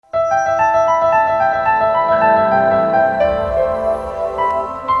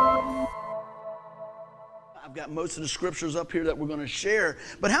most of the scriptures up here that we're going to share.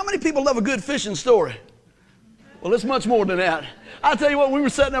 But how many people love a good fishing story? Well, it's much more than that. I'll tell you what, we were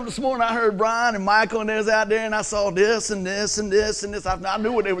setting up this morning. I heard Brian and Michael and there's out there, and I saw this and this and this and this. I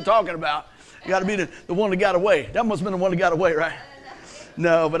knew what they were talking about. You got to be the one that got away. That must have been the one that got away, right?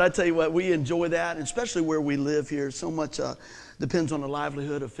 No, but I tell you what, we enjoy that, and especially where we live here. So much depends on the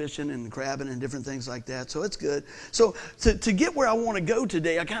livelihood of fishing and crabbing and different things like that. So it's good. So to get where I want to go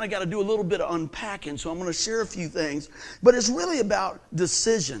today, I kind of got to do a little bit of unpacking. So I'm going to share a few things. But it's really about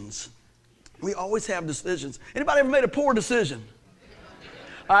decisions. We always have decisions. Anybody ever made a poor decision?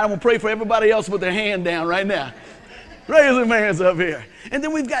 All right, I'm going to pray for everybody else with their hand down right now. Raise their hands up here. And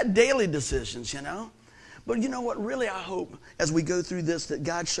then we've got daily decisions, you know. But you know what? Really, I hope as we go through this that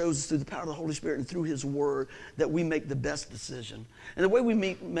God shows us through the power of the Holy Spirit and through His Word that we make the best decision. And the way we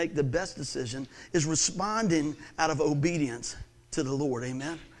make the best decision is responding out of obedience to the Lord.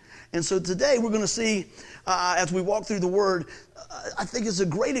 Amen? And so today we're going to see, as we walk through the Word, I think it's a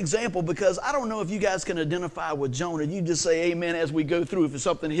great example because I don't know if you guys can identify with Jonah. You just say amen as we go through if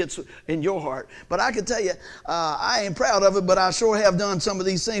something hits in your heart. But I can tell you, I ain't proud of it, but I sure have done some of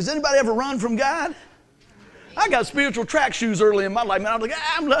these things. Anybody ever run from God? I got spiritual track shoes early in my life, man. I was like,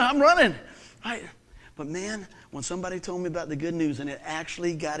 I'm running. Right? But man, when somebody told me about the good news and it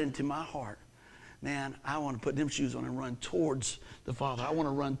actually got into my heart, man, I want to put them shoes on and run towards the Father. I want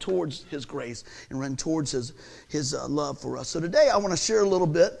to run towards His grace and run towards His love for us. So today I want to share a little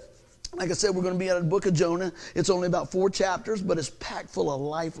bit. Like I said, we're going to be at the book of Jonah. It's only about 4 chapters, but it's packed full of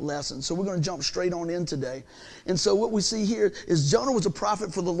life lessons. So we're going to jump straight on in today. And so what we see here is Jonah was a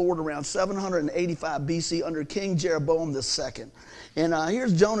prophet for the Lord around 785 BC under King Jeroboam II. And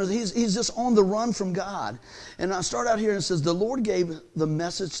here's Jonah. He's just on the run from God. And I start out here and it says, the Lord gave the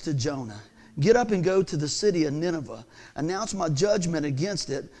message to Jonah. Get up and go to the city of Nineveh. Announce my judgment against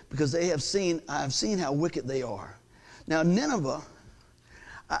it because I have seen how wicked they are. Now Nineveh,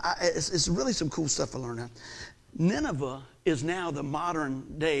 it's really some cool stuff I learned now. Nineveh is now the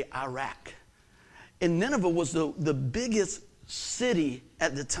modern day Iraq. And Nineveh was the biggest city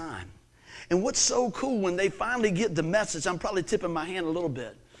at the time. And what's so cool when they finally get the message, I'm probably tipping my hand a little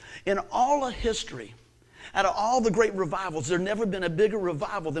bit. In all of history, out of all the great revivals, there's never been a bigger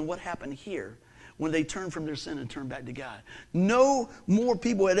revival than what happened here when they turned from their sin and turned back to God. No more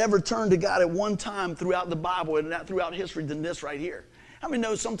people had ever turned to God at one time throughout the Bible and throughout history than this right here. How many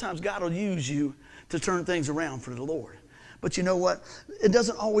know sometimes God will use you to turn things around for the Lord? But you know what? It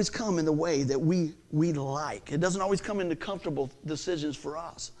doesn't always come in the way that we like. It doesn't always come into comfortable decisions for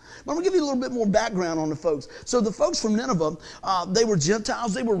us. But I'm going to give you a little bit more background on the folks. So the folks from Nineveh, they were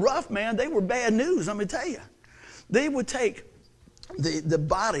Gentiles. They were rough, man. They were bad news, let me tell you. They would take the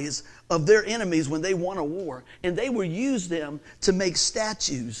bodies of their enemies when they won a war, and they would use them to make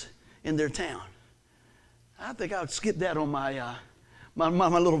statues in their town. I think I would skip that on my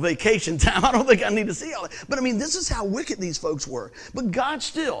little vacation time. I don't think I need to see all that. But I mean, this is how wicked these folks were. But God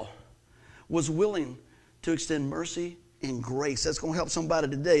still was willing to extend mercy and grace. That's going to help somebody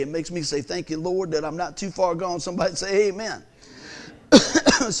today. It makes me say, thank you, Lord, that I'm not too far gone. Somebody say amen.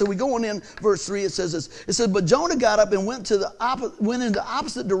 So we go on in verse 3. It says this. It says, but Jonah got up and went in the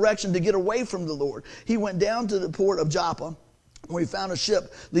opposite direction to get away from the Lord. He went down to the port of Joppa, where he found a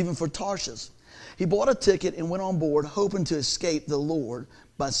ship leaving for Tarshish. He bought a ticket and went on board, hoping to escape the Lord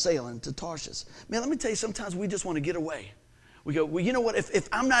by sailing to Tarshish. Man, let me tell you, sometimes we just want to get away. We go, well, you know what? If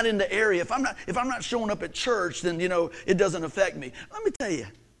I'm not in the area, if I'm not showing up at church, then it doesn't affect me. Let me tell you,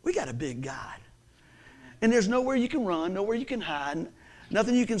 we got a big God, and there's nowhere you can run, nowhere you can hide,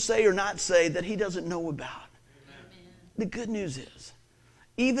 nothing you can say or not say that He doesn't know about. Amen. The good news is,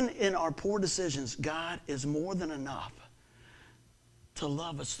 even in our poor decisions, God is more than enough to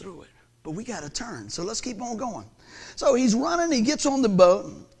love us through it. But we got to turn. So let's keep on going. So he's running. He gets on the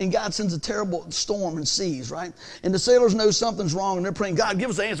boat. And God sends a terrible storm and seas, right? And the sailors know something's wrong. And they're praying, God,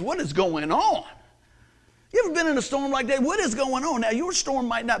 give us an answer. What is going on? You ever been in a storm like that? What is going on? Now, your storm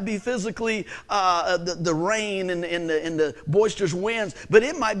might not be physically the rain and the boisterous winds. But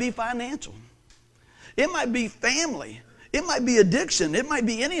it might be financial. It might be family. It might be addiction. It might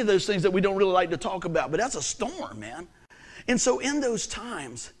be any of those things that we don't really like to talk about. But that's a storm, man. And so in those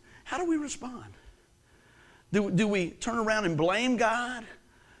times, how do we respond? Do we turn around and blame God?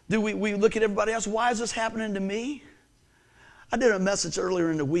 Do we look at everybody else? Why is this happening to me? I did a message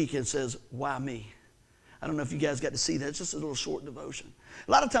earlier in the week. It says, why me? I don't know if you guys got to see that. It's just a little short devotion.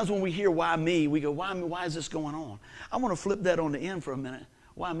 A lot of times when we hear why me, we go, why me? Why is this going on? I want to flip that on the end for a minute.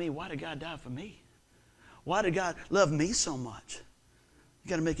 Why me? Why did God die for me? Why did God love me so much? You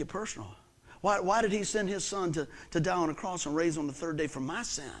got to make it personal. Why did He send His Son to die on a cross and raise on the third day for my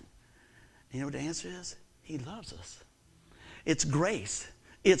sin? You know what the answer is? He loves us. It's grace.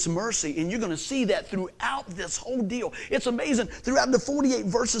 It's mercy. And you're going to see that throughout this whole deal. It's amazing. Throughout the 48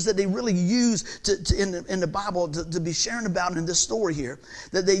 verses that they really use in the Bible to be sharing about in this story here,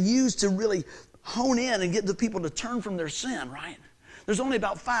 that they use to really hone in and get the people to turn from their sin, right? There's only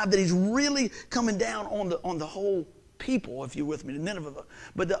about 5 that he's really coming down on the whole people, if you're with me, the Nineveh.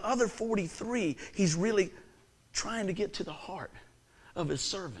 But the other 43, he's really trying to get to the heart of his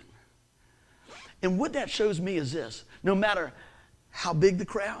servant. And what that shows me is this: no matter how big the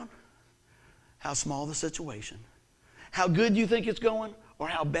crowd, how small the situation, how good you think it's going, or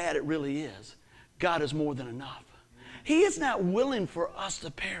how bad it really is, God is more than enough. He is not willing for us to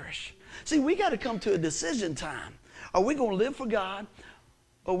perish. See, we got to come to a decision time. Are we going to live for God,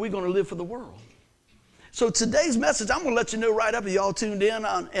 or are we going to live for the world? So today's message, I'm going to let you know right up, if y'all tuned in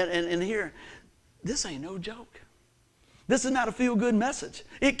on, and here, this ain't no joke. This is not a feel-good message.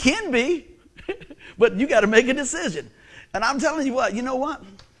 It can be, but you got to make a decision. And I'm telling you what, you know what?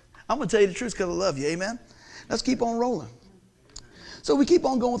 I'm going to tell you the truth because I love you, amen? Let's keep on rolling. So we keep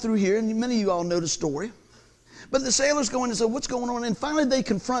on going through here, and many of you all know the story. But the sailors go in and say, what's going on? And finally they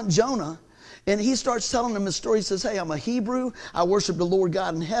confront Jonah, and he starts telling them his story. He says, hey, I'm a Hebrew. I worship the Lord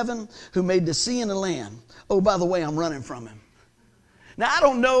God in heaven who made the sea and the land. Oh, by the way, I'm running from him. Now, I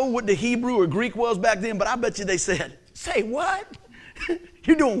don't know what the Hebrew or Greek was back then, but I bet you they said, say what?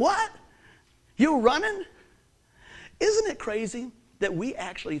 You're doing what? You're running? Isn't it crazy that we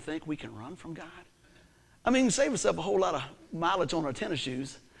actually think we can run from God? I mean, save us up a whole lot of mileage on our tennis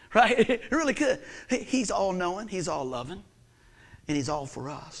shoes, right? It really could. He's all knowing, he's all loving, and he's all for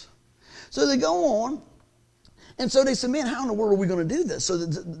us. So they go on, and so they said, man, how in the world are we going to do this? So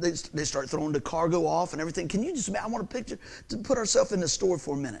they start throwing the cargo off and everything. Can you just, I want a picture to put ourselves in the story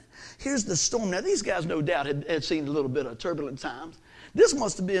for a minute. Here's the storm. Now, these guys no doubt had seen a little bit of turbulent times. This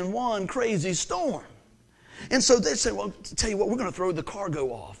must have been one crazy storm. And so they said, well, tell you what, we're going to throw the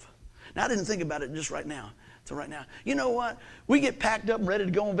cargo off. Now, I didn't think about it just right now. So right now, you know what? We get packed up and ready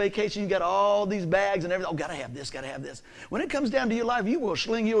to go on vacation. You got all these bags and everything. Oh, got to have this, got to have this. When it comes down to your life, you will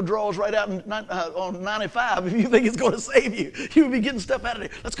sling your drawers right out on 95 if you think it's going to save you. You will be getting stuff out of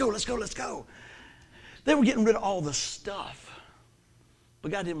there. Let's go, let's go, let's go. They were getting rid of all the stuff.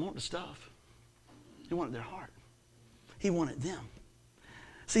 But God didn't want the stuff. He wanted their heart. He wanted them.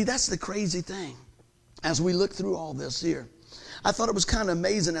 See, that's the crazy thing. As we look through all this here, I thought it was kind of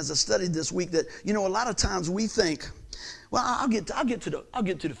amazing as I studied this week that, you know, a lot of times we think, well, I'll get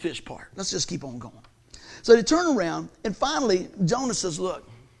to the fish part. Let's just keep on going. So they turn around, and finally Jonah says, look,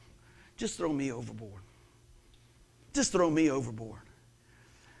 just throw me overboard. Just throw me overboard.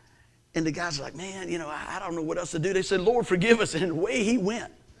 And the guys are like, man, you know, I don't know what else to do. They said, Lord, forgive us. And away he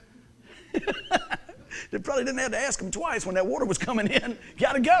went. They probably didn't have to ask him twice when that water was coming in.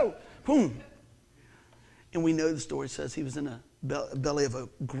 Got to go. Boom. And we know the story says he was in the belly of a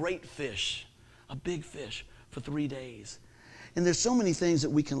great fish, a big fish, for 3 days. And there's so many things that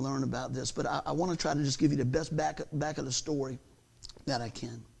we can learn about this, but I want to try to just give you the best back of the story that I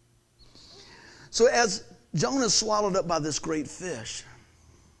can. So as Jonah's swallowed up by this great fish,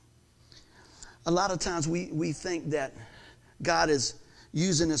 a lot of times we think that God is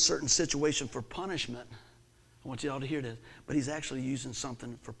using a certain situation for punishment. I want you all to hear this, but he's actually using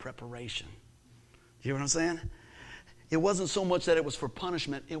something for preparation. You hear what I'm saying? It wasn't so much that it was for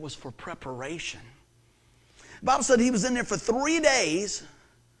punishment, it was for preparation. The Bible said he was in there for 3 days,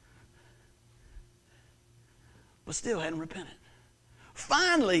 but still hadn't repented.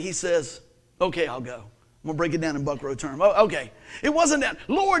 Finally, he says, okay, I'll go. I'm going to break it down in Buck Road term. Oh, okay. It wasn't that,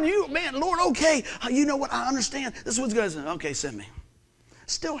 Lord, Lord, okay. You know what? I understand. This is what's going on. Okay, send me.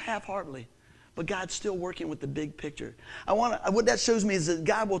 Still half-heartedly, but God's still working with the big picture. What that shows me is that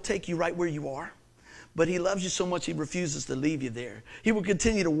God will take you right where you are. But he loves you so much he refuses to leave you there. He will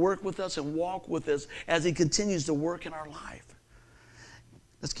continue to work with us and walk with us as he continues to work in our life.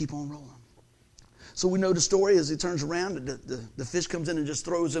 Let's keep on rolling. So we know the story as he turns around, the fish comes in and just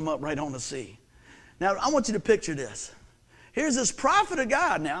throws him up right on the sea. Now, I want you to picture this. Here's this prophet of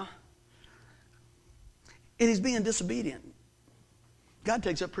God now, and he's being disobedient. God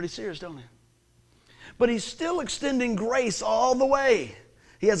takes that pretty serious, don't he? But he's still extending grace all the way.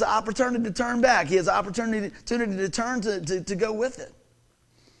 He has an opportunity to turn back. He has an opportunity to turn to go with it.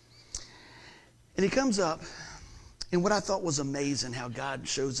 And he comes up, and what I thought was amazing how God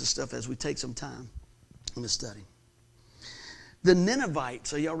shows this stuff as we take some time in the study. The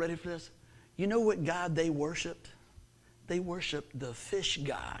Ninevites, are y'all ready for this? You know what God they worshiped? They worshiped the fish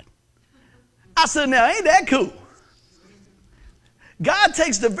god. I said, now ain't that cool? God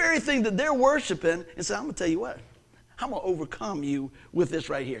takes the very thing that they're worshiping and says, I'm going to tell you what. I'm going to overcome you with this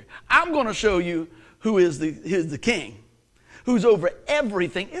right here. I'm going to show you who is the king, who's over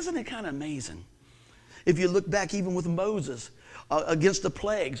everything. Isn't it kind of amazing? If you look back even with Moses against the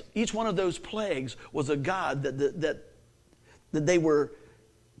plagues, each one of those plagues was a god that they were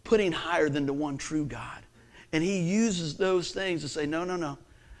putting higher than the one true God. And he uses those things to say, no, no, no,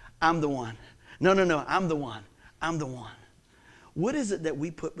 I'm the one. No, no, no, I'm the one. I'm the one. What is it that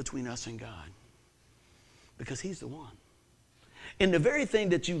we put between us and God? Because he's the one. And the very thing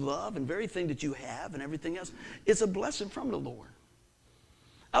that you love and very thing that you have and everything else, it's a blessing from the Lord.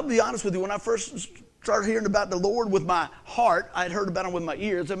 I'll be honest with you, when I first started hearing about the Lord with my heart, I had heard about him with my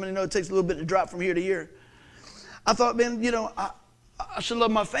ears. I mean, you know, it takes a little bit to drop from ear to ear. I thought, man, you know, I should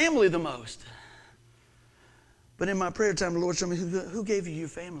love my family the most. But in my prayer time, the Lord showed me, who gave you your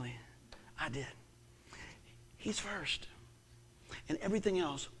family? I did. He's first. And everything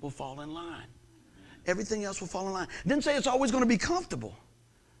else will fall in line. Everything else will fall in line. Didn't say it's always going to be comfortable.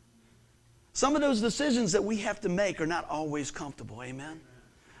 Some of those decisions that we have to make are not always comfortable. Amen?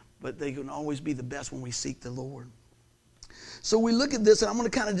 But they can always be the best when we seek the Lord. So we look at this, and I'm going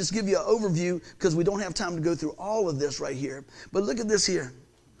to kind of just give you an overview because we don't have time to go through all of this right here. But look at this here.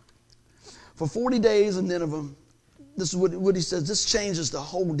 For 40 days in Nineveh, this is what he says. This changes the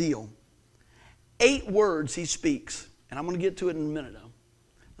whole deal. 8 words he speaks. And I'm going to get to it in a minute, though.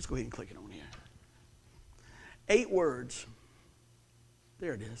 Let's go ahead and click it on here. 8 words.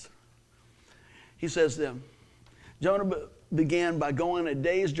 There it is. He says them. Jonah began by going a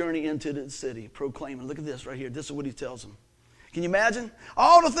day's journey into the city, proclaiming. Look at this right here. This is what he tells them. Can you imagine?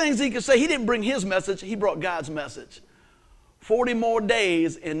 All the things he could say. He didn't bring his message. He brought God's message. 40 more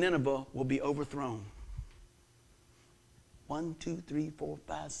days and Nineveh will be overthrown. 1, 2, 3, 4,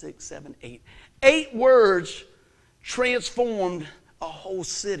 5, 6, 7, 8. 8 words transformed a whole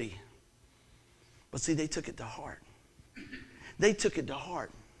city. But see, they took it to heart. They took it to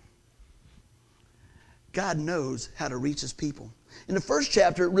heart. God knows how to reach his people. In the first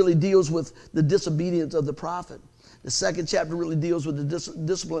chapter, it really deals with the disobedience of the prophet. The second chapter really deals with the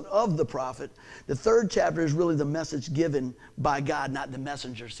discipline of the prophet. The third chapter is really the message given by God, not the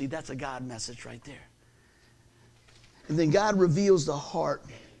messenger. See, that's a God message right there. And then God reveals the heart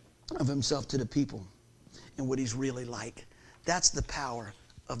of himself to the people and what he's really like. That's the power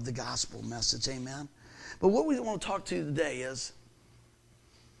of the gospel message, amen? But what we want to talk to today is,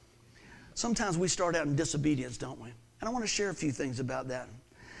 sometimes we start out in disobedience, don't we? And I want to share a few things about that.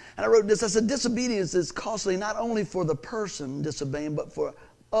 And I wrote this. I said, disobedience is costly not only for the person disobeying, but for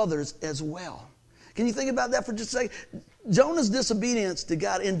others as well. Can you think about that for just a second? Jonah's disobedience to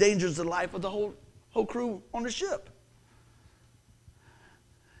God endangers the life of the whole crew on the ship.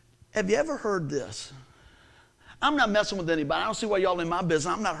 Have you ever heard this? I'm not messing with anybody. I don't see why y'all in my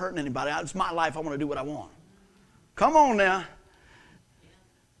business. I'm not hurting anybody. It's my life. I want to do what I want. Come on now.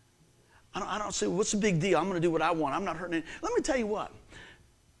 I don't see, what's the big deal? I'm going to do what I want. I'm not hurting anybody. Let me tell you what.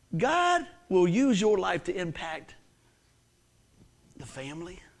 God will use your life to impact the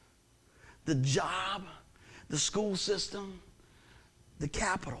family, the job, the school system, the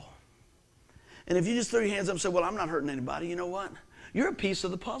capital. And if you just throw your hands up and say, well, I'm not hurting anybody, you know what? You're a piece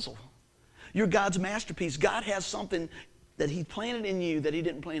of the puzzle. You're God's masterpiece. God has something that he planted in you that he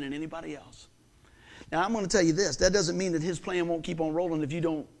didn't plant in anybody else. Now, I'm going to tell you this. That doesn't mean that his plan won't keep on rolling if you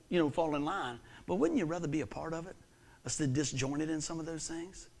don't, fall in line. But wouldn't you rather be a part of it instead of disjointed in some of those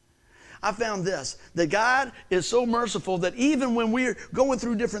things? I found this, that God is so merciful that even when we're going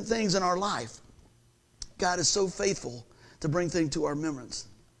through different things in our life, God is so faithful to bring things to our remembrance.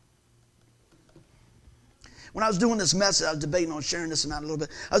 When I was doing this message, I was debating on sharing this or not a little bit.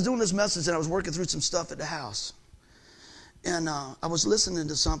 I was doing this message and I was working through some stuff at the house. And I was listening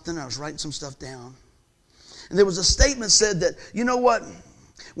to something. I was writing some stuff down. And there was a statement said that, you know what?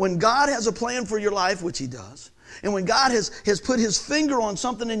 When God has a plan for your life, which he does, and when God has put his finger on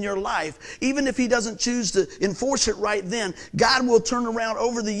something in your life, even if he doesn't choose to enforce it right then, God will turn around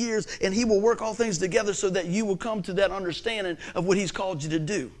over the years and he will work all things together so that you will come to that understanding of what he's called you to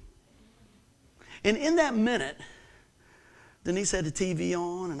do. And in that minute, Denise had the TV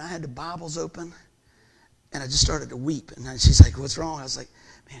on and I had the Bibles open and I just started to weep. And she's like, what's wrong? I was like,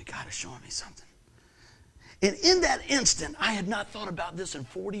 man, God is showing me something. And in that instant, I had not thought about this in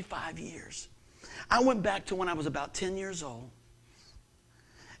 45 years. I went back to when I was about 10 years old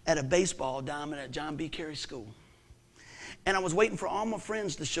at a baseball diamond at John B. Carey School. And I was waiting for all my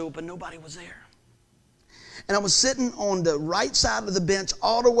friends to show up and nobody was there. And I was sitting on the right side of the bench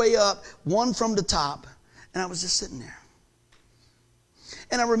all the way up, one from the top, and I was just sitting there.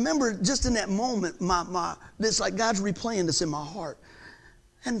 And I remember just in that moment, it's like God's replaying this in my heart.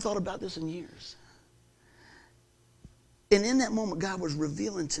 I hadn't thought about this in years. And in that moment, God was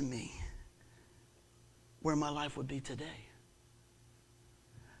revealing to me where my life would be today.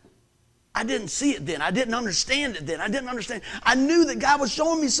 I didn't see it then. I didn't understand it then. I didn't understand. I knew that God was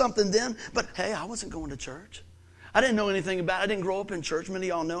showing me something then, but hey, I wasn't going to church. I didn't know anything about it. I didn't grow up in church. Many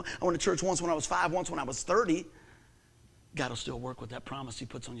of y'all know I went to church once when I was 5, once when I was 30. God will still work with that promise he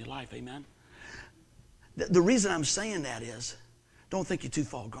puts on your life, amen? The reason I'm saying that is, don't think you're too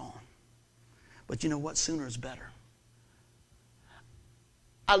far gone. But you know what? Sooner is better.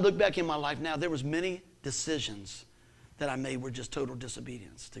 I look back in my life now, there was many decisions that I made were just total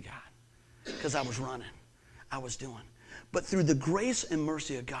disobedience to God. Because I was running. I was doing. But through the grace and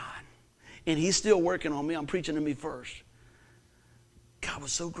mercy of God, and he's still working on me, I'm preaching to me first. God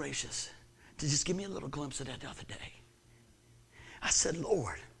was so gracious to just give me a little glimpse of that the other day. I said,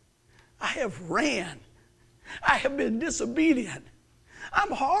 Lord, I have ran. I have been disobedient.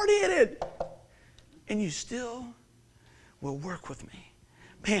 I'm hard-headed. And you still will work with me.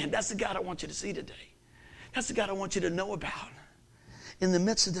 Man, that's the God I want you to see today. That's the God I want you to know about. In the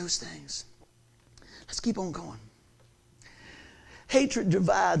midst of those things, let's keep on going. Hatred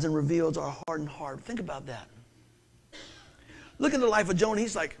divides and reveals our hardened heart. Think about that. Look at the life of Jonah.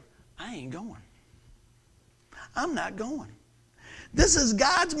 He's like, I ain't going. I'm not going. This is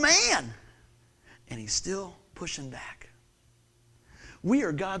God's man. And he's still pushing back. We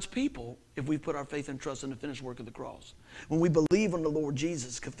are God's people if we put our faith and trust in the finished work of the cross. When we believe in the Lord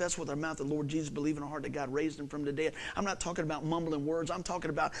Jesus, confess with our mouth the Lord Jesus, believe in our heart that God raised him from the dead. I'm not talking about mumbling words. I'm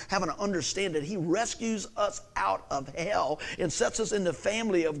talking about having to understand that he rescues us out of hell and sets us in the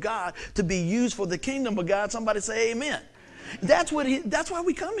family of God to be used for the kingdom of God. Somebody say amen. That's why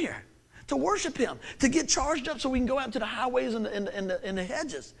we come here, to worship him, to get charged up so we can go out to the highways and the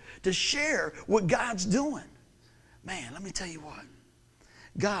hedges, to share what God's doing. Man, let me tell you what.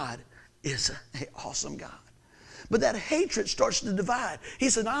 God is an awesome God. But that hatred starts to divide. He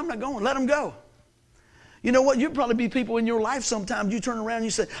said, no, I'm not going. Let him go. You know what? You'll probably be people in your life sometimes. You turn around and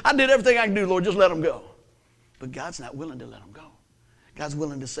you say, I did everything I can do, Lord. Just let him go. But God's not willing to let him go. God's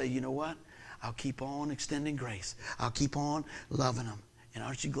willing to say, you know what? I'll keep on extending grace. I'll keep on loving him. And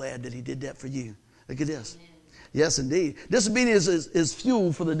aren't you glad that he did that for you? Look at this. Amen. Yes, indeed. Disobedience is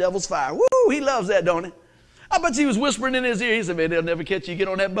fuel for the devil's fire. Woo! He loves that, don't he? I bet he was whispering in his ear. He said, man, they'll never catch you. Get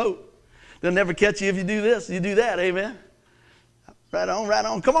on that boat. They'll never catch you if you do this, you do that. Amen. Right on, right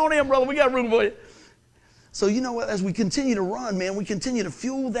on. Come on in, brother. We got room for you. So you know what? As we continue to run, man, we continue to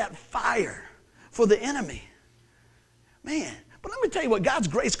fuel that fire for the enemy. Man, but let me tell you what. God's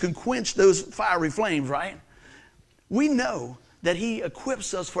grace can quench those fiery flames, right? We know that he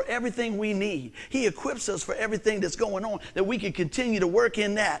equips us for everything we need. He equips us for everything that's going on, that we can continue to work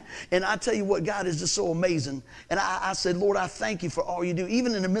in that. And I tell you what, God is just so amazing. And I said, Lord, I thank you for all you do.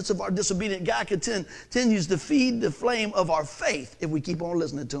 Even in the midst of our disobedience, God continues to feed the flame of our faith if we keep on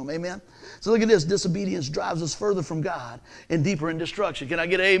listening to him. Amen? So look at this. Disobedience drives us further from God and deeper in destruction. Can I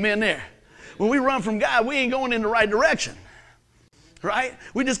get an amen there? When we run from God, we ain't going in the right direction. Right?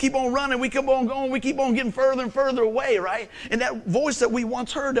 We just keep on running. We keep on going. We keep on getting further and further away, right? And that voice that we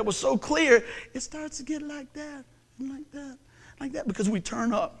once heard that was so clear, it starts to get like that, and like that, because we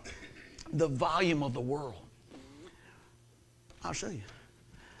turn up the volume of the world. I'll show you.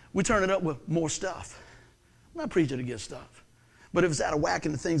 We turn it up with more stuff. I'm not preaching against stuff. But if it's out of whack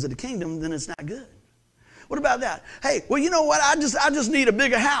in the things of the kingdom, then it's not good. What about that? Hey, well, you know what? I just need a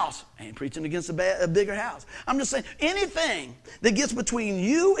bigger house. I ain't preaching against a bigger house. I'm just saying anything that gets between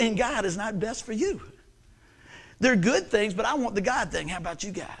you and God is not best for you. They're good things, but I want the God thing. How about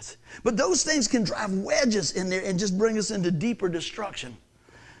you guys? But those things can drive wedges in there and just bring us into deeper destruction.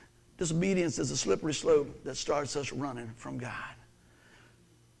 Disobedience is a slippery slope that starts us running from God.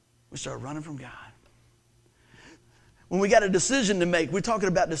 We start running from God. When we got a decision to make, we're talking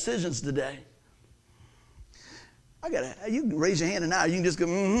about decisions today. You can raise your hand and you can just go,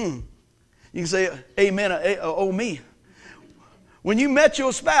 mm-hmm. You can say amen or oh me. When you met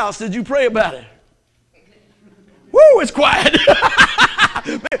your spouse, did you pray about it? Woo, it's quiet.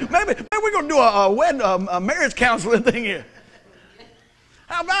 maybe we're going to do a marriage counseling thing here.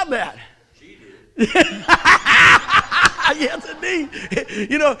 How about that? She did. Yes,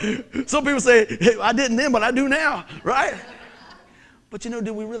 indeed. You know, some people say, hey, I didn't then, but I do now, right? But you know,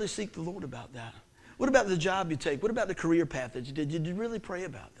 did we really seek the Lord about that? What about the job you take? What about the career path that you did? Did you really pray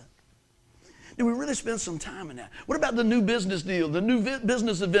about that? Did we really spend some time in that? What about the new business deal, the new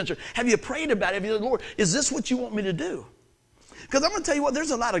business adventure? Have you prayed about it? Have you said, Lord, is this what you want me to do? Because I'm going to tell you what,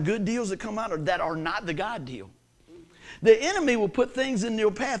 there's a lot of good deals that come out that are not the God deal. The enemy will put things in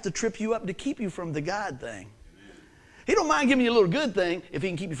your path to trip you up, to keep you from the God thing. He don't mind giving you a little good thing if he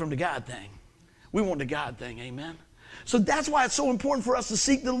can keep you from the God thing. We want the God thing, amen? So that's why it's so important for us to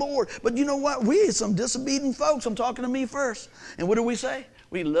seek the Lord. But you know what? We are some disobedient folks. I'm talking to me first. And what do we say?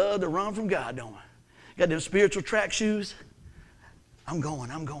 We love to run from God, don't we? Got them spiritual track shoes. I'm going.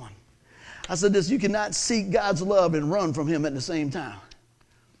 I said this, you cannot seek God's love and run from him at the same time.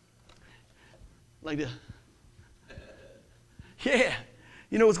 Like this. Yeah.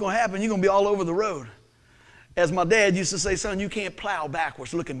 You know what's going to happen? You're going to be all over the road. As my dad used to say, son, you can't plow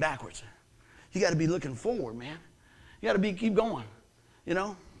backwards, looking backwards. You got to be looking forward, man. You got to keep going, you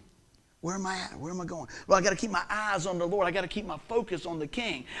know. Where am I at? Where am I going? Well, I got to keep my eyes on the Lord. I got to keep my focus on the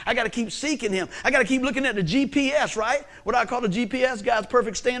King. I got to keep seeking him. I got to keep looking at the GPS, right? What I call the GPS, God's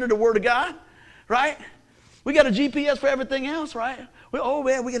perfect standard, the Word of God, right? We got a GPS for everything else, right? We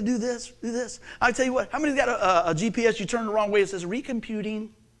got to do this, do this. I tell you what, how many's got a GPS you turn the wrong way, it says recomputing?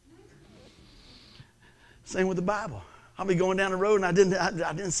 Same with the Bible. I'll be going down the road and I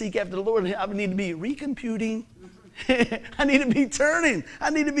didn't seek after the Lord. I need to be recomputing. I need to be turning.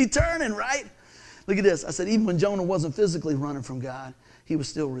 Right? Look at this. I said, even when Jonah wasn't physically running from God, he was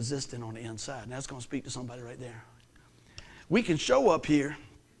still resisting on the inside. And that's going to speak to somebody right there. We can show up here,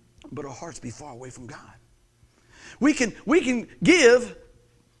 but our hearts be far away from God. We can give,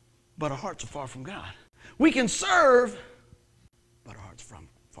 but our hearts are far from God. We can serve, but our hearts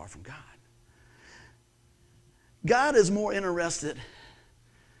far from God. God is more interested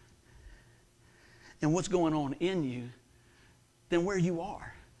in what's going on in you than where you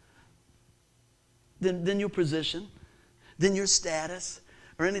are, than your position, than your status,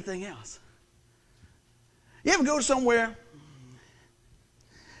 or anything else. You ever go somewhere,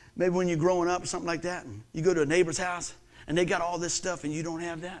 maybe when you're growing up or something like that, and you go to a neighbor's house, and they got all this stuff and you don't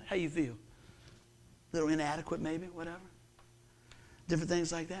have that? How you feel? A little inadequate maybe, whatever. Different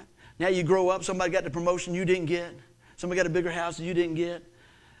things like that. Now you grow up, somebody got the promotion you didn't get. Somebody got a bigger house that you didn't get.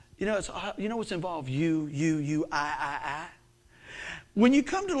 You know what's involved? You, I. When you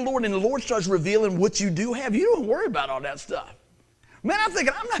come to the Lord and the Lord starts revealing what you do have, you don't worry about all that stuff. Man, I'm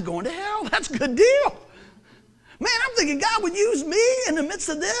thinking, I'm not going to hell. That's a good deal. Man, I'm thinking God would use me in the midst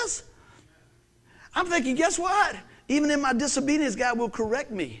of this. I'm thinking, guess what? Even in my disobedience, God will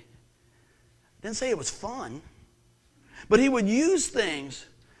correct me. Didn't say it was fun. But he would use things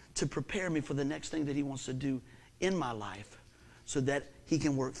to prepare me for the next thing that he wants to do in my life so that he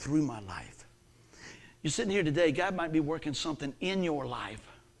can work through my life. You're sitting here today, God might be working something in your life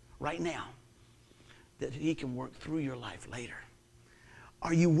right now that he can work through your life later.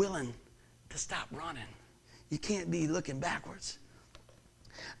 Are you willing to stop running? You can't be looking backwards.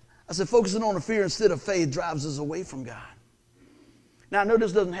 I said, focusing on the fear instead of faith drives us away from God. Now, I know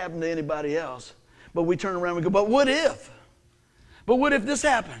this doesn't happen to anybody else, but we turn around and go, but what if? But what if this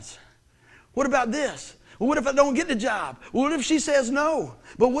happens? What about this? Well, what if I don't get the job? What if she says no?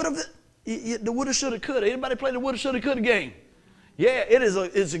 But what if the woulda, shoulda, coulda? Anybody play the woulda, shoulda, coulda game? Yeah,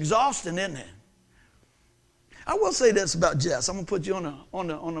 it's exhausting, isn't it? I will say this about Jess. I'm gonna put you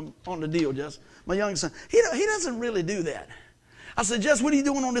on the deal, Jess. My youngest son, he doesn't really do that. I said, Jess, what are you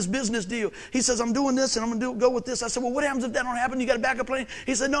doing on this business deal? He says, I'm doing this and I'm gonna go with this. I said, well, what happens if that don't happen? You got a backup plan?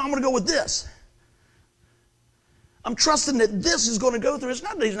 He said, no, I'm gonna go with this. I'm trusting that this is going to go through. It's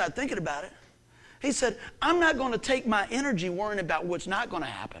not that he's not thinking about it. He said, I'm not going to take my energy worrying about what's not going to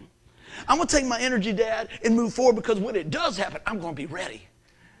happen. I'm going to take my energy, Dad, and move forward because when it does happen, I'm going to be ready.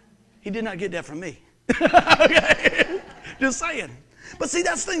 He did not get that from me. Okay? Just saying. But see,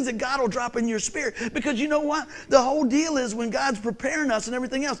 that's things that God will drop in your spirit because you know what? The whole deal is when God's preparing us and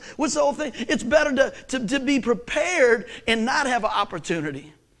everything else, what's the whole thing? It's better to be prepared and not have an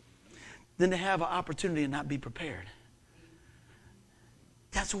opportunity than to have an opportunity and not be prepared.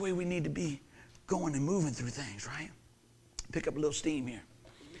 That's the way we need to be going and moving through things, right? Pick up a little steam here.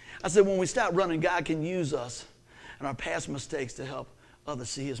 I said when we stop running, God can use us and our past mistakes to help others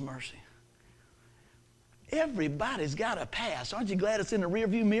see his mercy. Everybody's got a past. Aren't you glad it's in the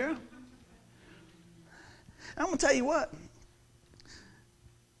rearview mirror? I'm going to tell you what.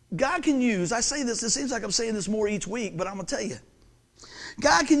 God can use, I say this, it seems like I'm saying this more each week, but I'm going to tell you.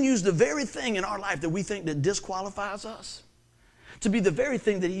 God can use the very thing in our life that we think that disqualifies us to be the very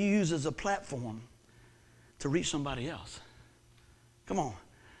thing that he uses as a platform to reach somebody else. Come on.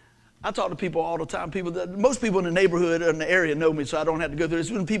 I talk to people all the time. Most people in the neighborhood or in the area know me, so I don't have to go through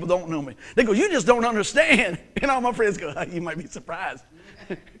this. When people don't know me, they go, you just don't understand. And all my friends go, you might be surprised.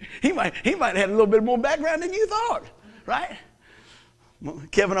 he might have had a little bit more background than you thought, right?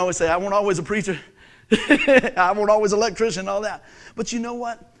 Kevin always say, I wasn't always a preacher. I wasn't always an electrician and all that. But you know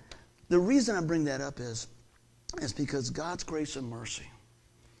what? The reason I bring that up is because God's grace and mercy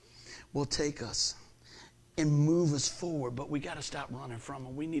will take us and move us forward, but we got to stop running from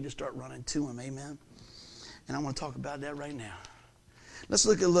him. We need to start running to him, amen? And I want to talk about that right now. Let's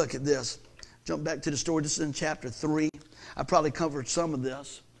look at this. Jump back to the story. This is in chapter 3. I probably covered some of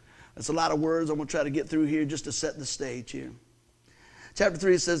this. It's a lot of words I'm going to try to get through here just to set the stage here. Chapter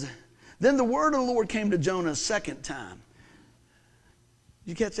 3 says, then the word of the Lord came to Jonah a second time.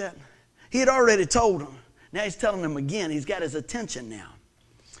 Did you catch that? He had already told him. Now he's telling him again. He's got his attention now.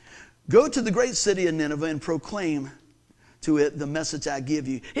 Go to the great city of Nineveh and proclaim to it the message I give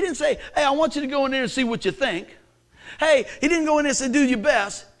you. He didn't say, hey, I want you to go in there and see what you think. Hey, he didn't go in there and say, do your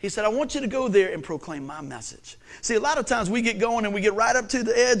best. He said, I want you to go there and proclaim my message. See, a lot of times we get going and we get right up to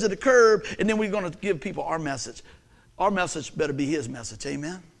the edge of the curb, and then we're going to give people our message. Our message better be his message.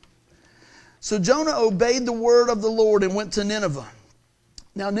 Amen? So Jonah obeyed the word of the Lord and went to Nineveh.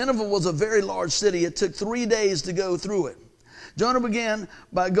 Now, Nineveh was a very large city. It took 3 days to go through it. Jonah began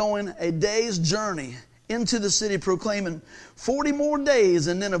by going a day's journey into the city, proclaiming 40 more days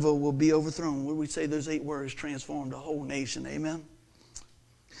and Nineveh will be overthrown. Where we say those 8 words transformed a whole nation. Amen.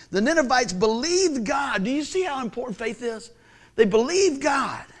 The Ninevites believed God. Do you see how important faith is? They believed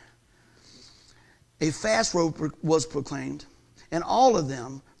God. A fast was proclaimed, and all of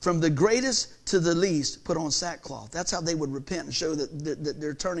them, from the greatest to the least, put on sackcloth. That's how they would repent and show that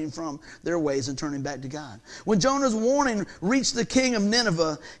they're turning from their ways and turning back to God. When Jonah's warning reached the king of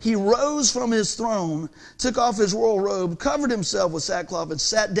Nineveh, he rose from his throne, took off his royal robe, covered himself with sackcloth, and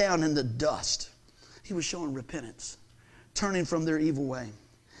sat down in the dust. He was showing repentance, turning from their evil way.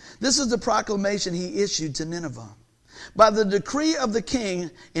 This is the proclamation he issued to Nineveh. By the decree of the king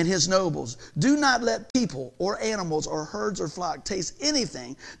and his nobles, do not let people or animals or herds or flock taste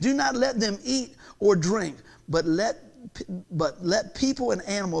anything. Do not let them eat or drink, but let people and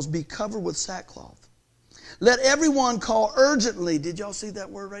animals be covered with sackcloth. Let everyone call urgently. Did y'all see that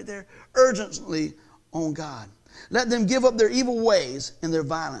word right there? Urgently on God. Let them give up their evil ways and their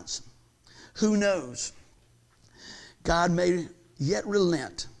violence. Who knows? God may yet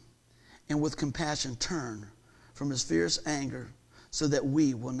relent and with compassion turn from his fierce anger so that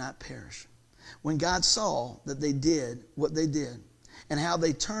we will not perish. When God saw that they did what they did and how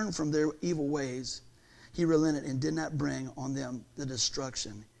they turned from their evil ways, he relented and did not bring on them the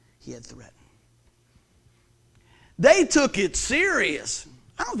destruction he had threatened. They took it serious.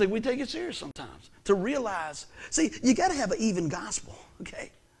 I don't think we take it serious sometimes. To realize, see, you got to have an even gospel,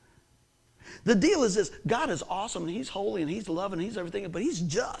 okay? The deal is this: God is awesome and he's holy and he's loving and he's everything, but he's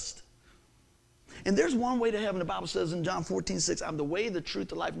just. And there's one way to heaven. The Bible says in John 14:6, I'm the way, the truth,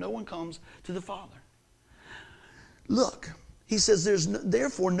 the life. No one comes to the Father. Look, he says there's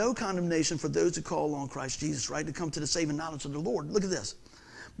therefore no condemnation for those who call on Christ Jesus, right, to come to the saving knowledge of the Lord. Look at this.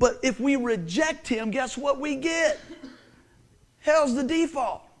 But if we reject him, guess what we get? Hell's the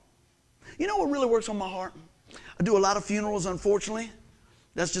default. You know what really works on my heart? I do a lot of funerals, unfortunately.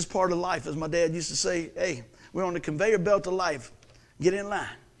 That's just part of life. As my dad used to say, hey, we're on the conveyor belt of life. Get in line.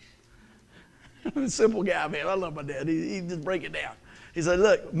 Simple guy, man. I love my dad. He just break it down. He said,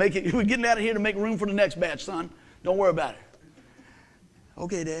 look, we're getting out of here to make room for the next batch, son. Don't worry about it.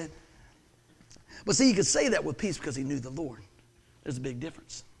 Okay, Dad. But see, he could say that with peace because he knew the Lord. There's a big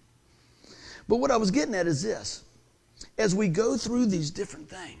difference. But what I was getting at is this. As we go through these different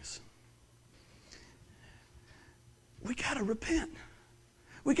things, we got to repent.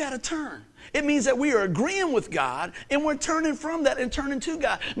 We got to turn. It means that we are agreeing with God and we're turning from that and turning to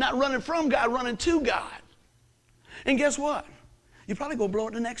God. Not running from God, running to God. And guess what? You're probably going to blow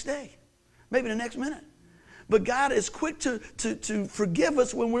it the next day. Maybe the next minute. But God is quick to forgive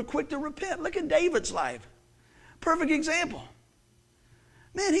us when we're quick to repent. Look at David's life. Perfect example.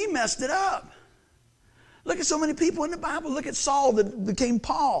 Man, he messed it up. Look at so many people in the Bible. Look at Saul that became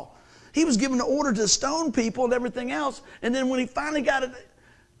Paul. He was given the order to stone people and everything else. And then when he finally got it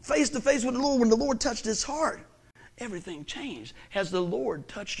face to face with the Lord, when the Lord touched his heart, everything changed. Has the Lord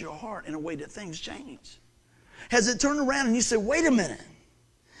touched your heart in a way that things change? Has it turned around and you say, wait a minute.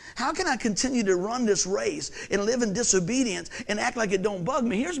 How can I continue to run this race and live in disobedience and act like it don't bug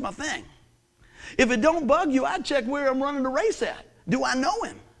me? Here's my thing. If it don't bug you, I'd check where I'm running the race at. Do I know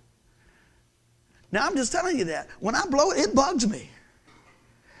him? Now, I'm just telling you that. When I blow it, it bugs me.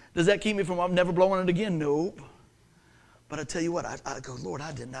 Does that keep me from never blowing it again? Nope. But I tell you what, I go, Lord,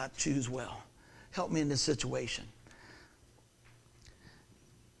 I did not choose well. Help me in this situation.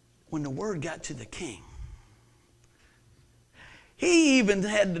 When the word got to the king, he even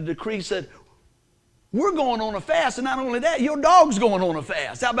had the decree said, we're going on a fast, and not only that, your dog's going on a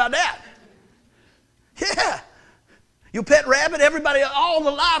fast. How about that? Yeah. Your pet rabbit, everybody, all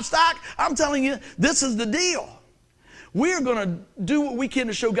the livestock. I'm telling you, this is the deal. We're going to do what we can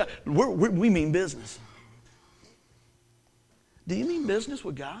to show God. We mean business. Do you mean business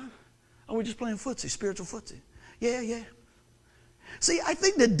with God? Oh, we're just playing footsie, spiritual footsie. Yeah. See, I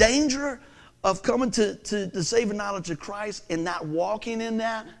think the danger of coming to the saving knowledge of Christ and not walking in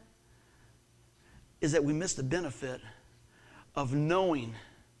that is that we miss the benefit of knowing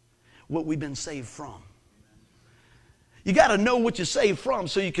what we've been saved from. You got to know what you're saved from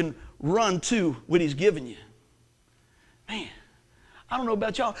so you can run to what he's given you. Man, I don't know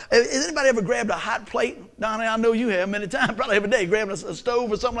about y'all. Has anybody ever grabbed a hot plate? Donnie, I know you have many times, probably every day, grabbing a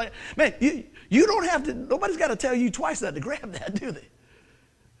stove or something like that. Man, you don't have to, nobody's got to tell you twice not to grab that, do they?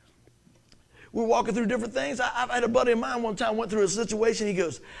 We're walking through different things. I've had a buddy of mine one time went through a situation. He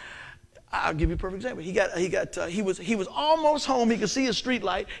goes, I'll give you a perfect example. He was almost home. He could see his street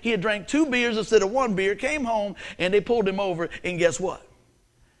light. He had drank 2 beers instead of 1 beer, came home, and they pulled him over, and guess what?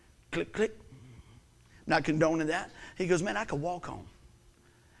 Click, click. Not condoning that. He goes, man, I could walk home.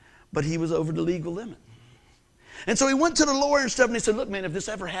 But he was over the legal limit. And so he went to the lawyer and stuff, and they said, look, man, if this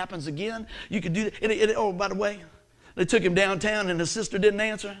ever happens again, you could do that. Oh, by the way, they took him downtown, and his sister didn't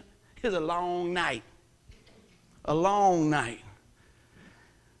answer. It was a long night. A long night.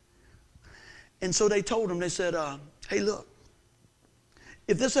 And so they told him, they said, hey, look,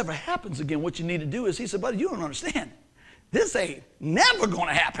 if this ever happens again, what you need to do is, he said, buddy, you don't understand. This ain't never going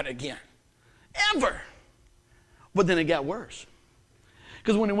to happen again. Ever. But then it got worse.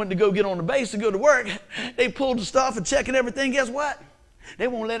 Because when he went to go get on the base to go to work, they pulled the stuff and checking everything. Guess what? They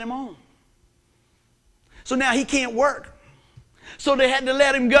won't let him on. So now he can't work. So they had to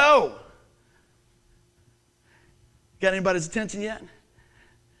let him go. Got anybody's attention yet?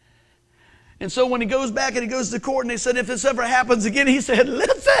 And so when he goes back and he goes to court and they said, if this ever happens again, he said,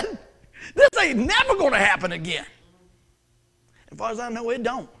 listen, this ain't never going to happen again. As far as I know, it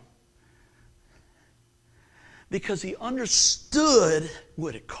don't. Because he understood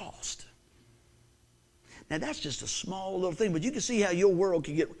what it cost. Now that's just a small little thing, but you can see how your world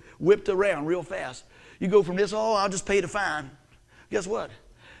can get whipped around real fast. You go from this, oh, I'll just pay the fine. Guess what?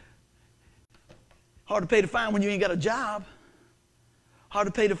 Hard to pay the fine when you ain't got a job. Hard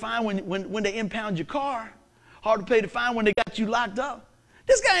to pay the fine when they impound your car. Hard to pay the fine when they got you locked up.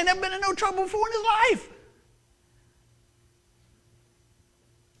 This guy ain't never been in no trouble before in his life.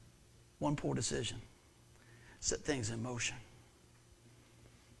 One poor decision set things in motion.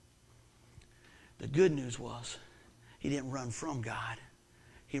 The good news was he didn't run from God.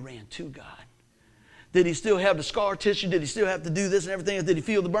 He ran to God. Did he still have the scar tissue? Did he still have to do this and everything? Did he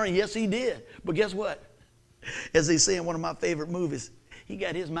feel the burn? Yes, he did. But guess what? As they say in one of my favorite movies, he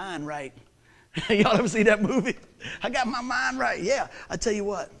got his mind right. Y'all ever see that movie? I got my mind right. Yeah. I tell you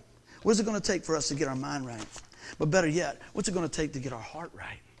what. What's it going to take for us to get our mind right? But better yet, what's it going to take to get our heart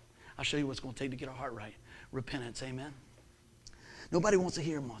right? I'll show you what's going to take to get our heart right. Repentance. Amen. Nobody wants to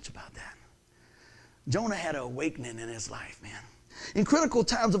hear much about that. Jonah had an awakening in his life, man. In critical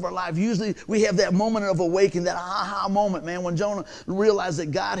times of our life, usually we have that moment of awakening, that aha moment, man, when Jonah realized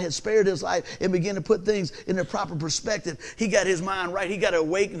that God had spared his life and began to put things in their proper perspective. He got his mind right. He got an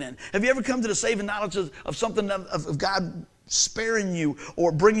awakening. Have you ever come to the saving knowledge of something of God sparing you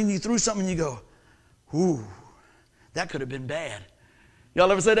or bringing you through something and you go, ooh, that could have been bad.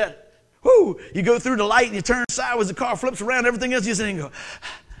 Y'all ever say that? Whoo! You go through the light and you turn sideways, the car flips around, everything else, you sit and go,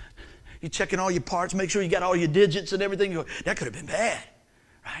 you're checking all your parts, make sure you got all your digits and everything. You go, that could have been bad,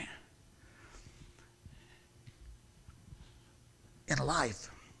 right? In life,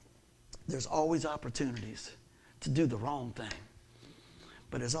 there's always opportunities to do the wrong thing,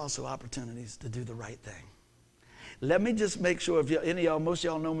 but there's also opportunities to do the right thing. Let me just make sure, if any of y'all, most of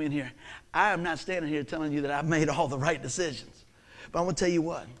y'all know me in here, I am not standing here telling you that I've made all the right decisions. But I'm going to tell you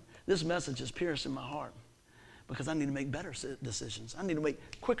what, this message is piercing my heart. Because I need to make better decisions. I need to make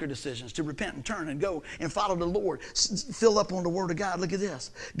quicker decisions to repent and turn and go and follow the Lord. Fill up on the Word of God. Look at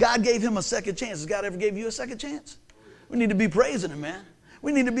this. God gave him a second chance. Has God ever gave you a second chance? We need to be praising him, man.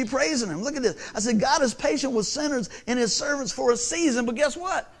 We need to be praising him. Look at this. I said, God is patient with sinners and his servants for a season. But guess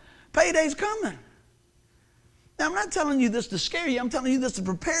what? Payday's coming. Now, I'm not telling you this to scare you. I'm telling you this to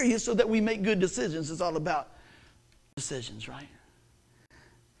prepare you so that we make good decisions. It's all about decisions, right?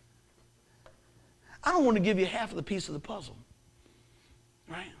 I don't want to give you half of the piece of the puzzle,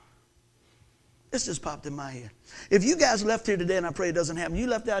 right? This just popped in my head. If you guys left here today, and I pray it doesn't happen, you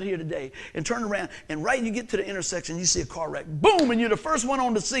left out here today and turn around, and right when you get to the intersection, you see a car wreck, boom, and you're the first one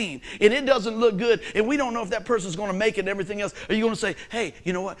on the scene, and it doesn't look good, and we don't know if that person's going to make it and everything else. Are you going to say, hey,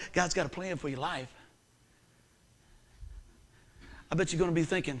 you know what? God's got a plan for your life. I bet you're going to be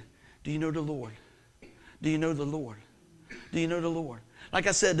thinking, do you know the Lord? Do you know the Lord? Do you know the Lord? Like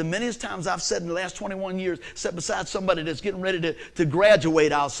I said, the manyest times I've said in the last 21 years, sat beside somebody that's getting ready to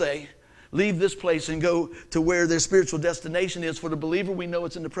graduate, I'll say, leave this place and go to where their spiritual destination is. For the believer, we know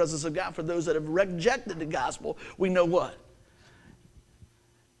it's in the presence of God. For those that have rejected the gospel, we know what?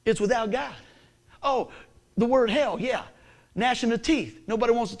 It's without God. Oh, the word hell, yeah. Gnashing of teeth.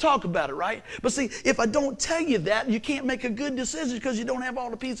 Nobody wants to talk about it, right? But see, if I don't tell you that, you can't make a good decision because you don't have all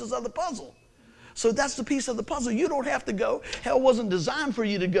the pieces of the puzzle. So that's the piece of the puzzle. You don't have to go. Hell wasn't designed for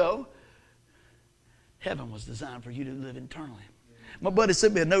you to go. Heaven was designed for you to live eternally. My buddy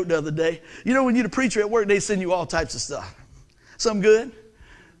sent me a note the other day. You know, when you're the preacher at work, they send you all types of stuff. Some good,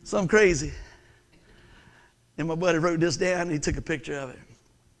 some crazy. And my buddy wrote this down and he took a picture of it.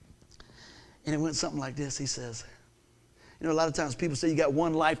 And it went something like this. He says, you know, a lot of times people say you got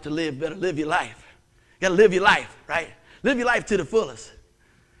one life to live. Better live your life. You got to live your life, right? Live your life to the fullest.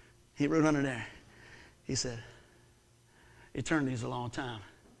 He wrote under there. He said, eternity's a long time.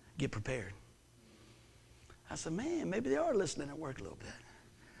 Get prepared. I said, man, maybe they are listening at work a little bit.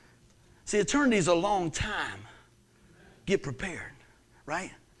 See, eternity's a long time. Get prepared,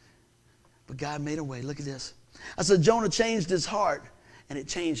 right? But God made a way. Look at this. I said, Jonah changed his heart, and it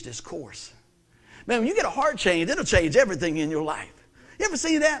changed his course. Man, when you get a heart change, it'll change everything in your life. You ever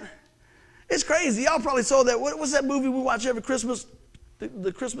seen that? It's crazy. Y'all probably saw that. What's that movie we watch every Christmas?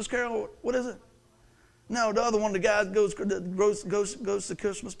 The Christmas Carol? What is it? No, the other one, the guy goes to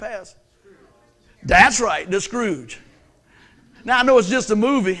Christmas Past. That's right, the Scrooge. Now, I know it's just a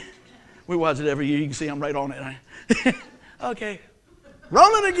movie. We watch it every year. You can see I'm right on it. Okay.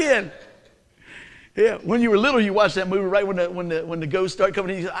 Rolling again. Yeah, when you were little, you watched that movie right when the ghosts start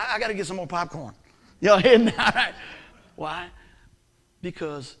coming in. You say, I got to get some more popcorn. Y'all heading all right. Why?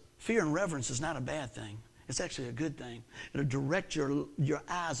 Because fear and reverence is not a bad thing. It's actually a good thing. It'll direct your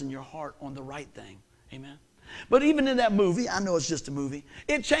eyes and your heart on the right thing. Amen? But even in that movie, I know it's just a movie,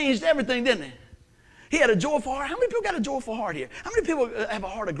 it changed everything, didn't it? He had a joyful heart. How many people got a joyful heart here? How many people have a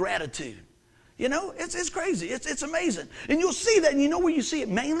heart of gratitude? You know, it's crazy. It's amazing. And you'll see that, and you know where you see it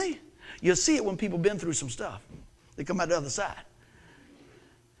mainly? You'll see it when people have been through some stuff. They come out the other side.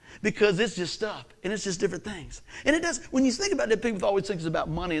 Because it's just stuff, and it's just different things. And it does, when you think about it, people always think it's about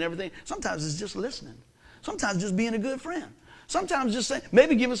money and everything. Sometimes it's just listening. Sometimes just being a good friend. Sometimes just saying,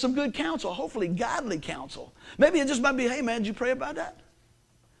 maybe giving some good counsel, hopefully godly counsel. Maybe it just might be, hey man, did you pray about that?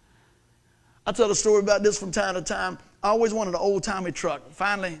 I tell a story about this from time to time. I always wanted an old-timey truck.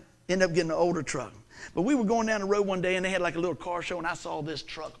 Finally, ended up getting an older truck. But we were going down the road one day, and they had like a little car show, and I saw this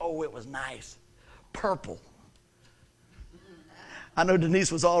truck. Oh, it was nice. Purple. I know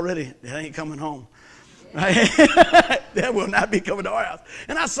Denise was already, that ain't coming home. Right? That will not be coming to our house.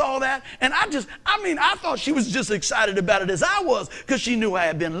 And I saw that, and I thought she was just excited about it as I was, because she knew I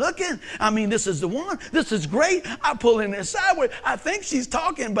had been looking. I mean, this is the one. This is great. I pull in there sideways. I think she's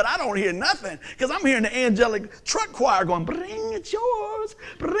talking, but I don't hear nothing, because I'm hearing the angelic truck choir going, bring it's yours,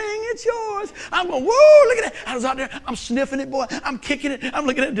 bring it's yours. I'm going, whoa, look at that. I was out there. I'm sniffing it, boy. I'm kicking it. I'm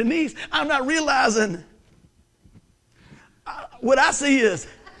looking at Denise. I'm not realizing what I see is,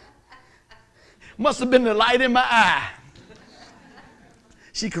 must have been the light in my eye.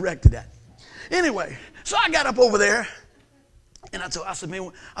 She corrected that. Anyway, so I got up over there, and I said,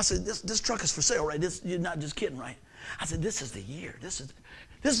 man, this truck is for sale, right? You're not just kidding, right? I said, this is the year. This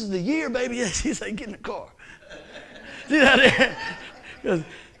is the year, baby. She said, get in the car. See that there?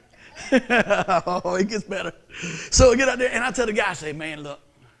 Oh, it gets better. So I get out there, and I tell the guy, I say, man, look.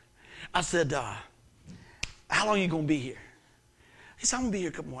 I said, how long are you going to be here? He said, I'm going to be here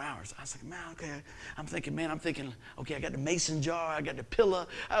a couple more hours. I was like, man, okay. I'm thinking, okay, I got the mason jar, I got the pillar.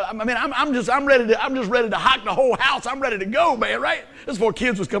 I'm just ready to hock the whole house. I'm ready to go, man, right? This before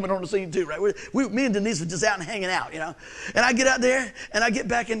kids was coming on the scene too, right? Me and Denise were just out and hanging out, you know. And I get out there, and I get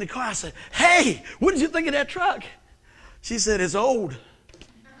back in the car. I said, hey, what did you think of that truck? She said, it's old.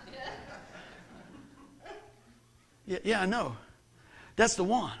 Yeah, I know. That's the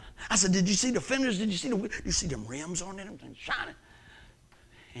one. I said, did you see the fenders? Did you see them rims on it? Everything shining.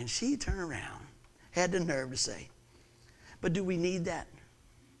 And she turned around, had the nerve to say, but do we need that?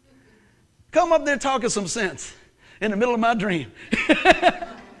 Come up there talking some sense in the middle of my dream.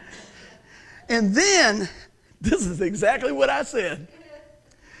 And then, this is exactly what I said.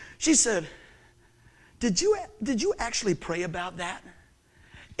 She said, did you actually pray about that?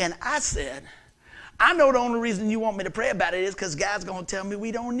 And I said, I know the only reason you want me to pray about it is because God's going to tell me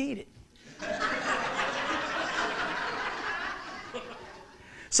we don't need it.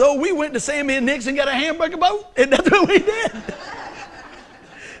 So we went to Sammy and Nick's and got a hamburger boat, and that's what we did.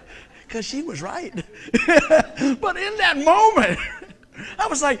 Because she was right. But in that moment, I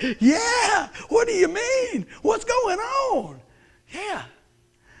was like, yeah, what do you mean? What's going on? Yeah.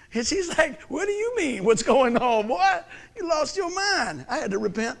 And she's like, what do you mean, what's going on? Boy, you lost your mind. I had to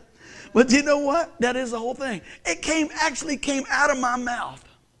repent. But you know what? That is the whole thing. It actually came out of my mouth.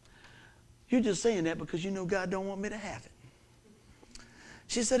 You're just saying that because you know God don't want me to have it.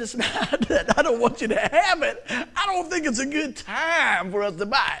 She said, it's not that I don't want you to have it. I don't think it's a good time for us to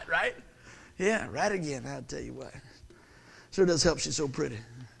buy it, right? Yeah, right again, I'll tell you what. Sure does help she's so pretty.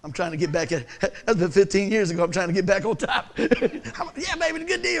 I'm trying to get back at, that's been 15 years ago, I'm trying to get back on top. Yeah, baby,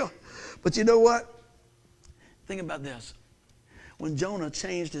 good deal. But you know what? Think about this. When Jonah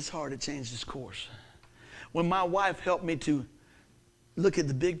changed his heart, it changed his course. When my wife helped me to look at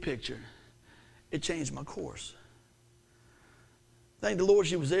the big picture, it changed my course. Thank the Lord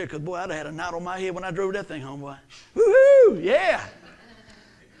she was there, because boy, I'd have had a knot on my head when I drove that thing home, boy. Woo-hoo, yeah.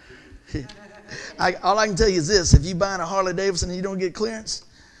 All I can tell you is this, if you're buying a Harley Davidson and you don't get clearance,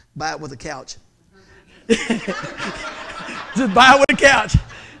 buy it with a couch. Just buy it with a couch.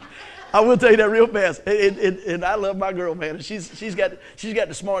 I will tell you that real fast. And I love my girl, man. She's got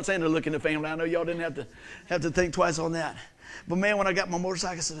the smartest hand to look in the family. I know y'all didn't have to think twice on that. But man, when I got my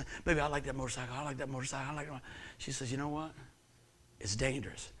motorcycle, I said, baby, I like that motorcycle. I like that motorcycle. I like it. She says, you know what? It's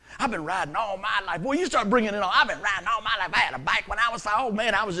dangerous. I've been riding all my life. Boy, you start bringing it on. I've been riding all my life. I had a bike when I was 5. Oh,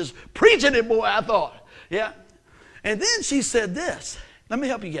 man, I was just preaching it, boy, I thought. Yeah. And then she said this. Let me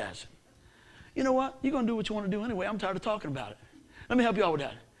help you guys. You know what? You're going to do what you want to do anyway. I'm tired of talking about it. Let me help you all with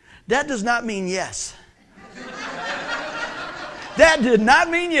that. That does not mean yes. That did not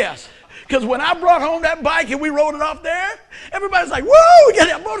mean yes. Because when I brought home that bike and we rode it off there, everybody's like, woo, we got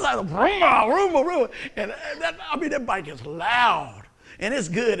that motorcycle. And that bike is loud. And it's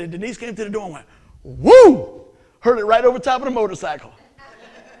good. And Denise came to the door and went, woo! Heard it right over top of the motorcycle.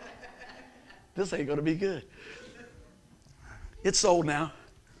 This ain't going to be good. It's sold now.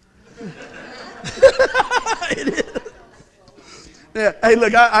 It is. Yeah. Hey,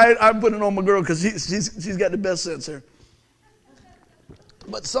 look, I'm putting it on my girl because she's got the best sense here.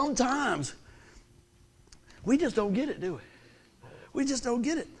 But sometimes we just don't get it, do we? We just don't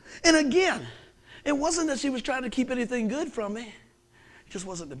get it. And again, it wasn't that she was trying to keep anything good from me. It just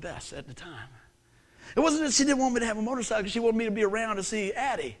wasn't the best at the time. It wasn't that she didn't want me to have a motorcycle. She wanted me to be around to see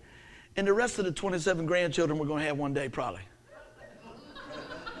Addie and the rest of the 27 grandchildren we're going to have one day, probably.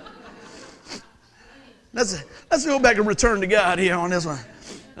 Let's go back and return to God here on this one.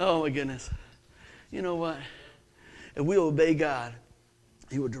 Oh, my goodness. You know what? If we obey God,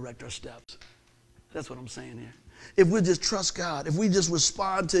 He will direct our steps. That's what I'm saying here. If we just trust God, if we just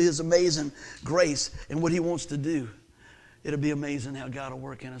respond to His amazing grace and what He wants to do, it'll be amazing how God will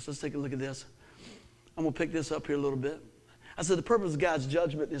work in us. Let's take a look at this. I'm going to pick this up here a little bit. I said the purpose of God's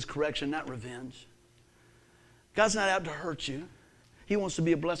judgment is correction, not revenge. God's not out to hurt you. He wants to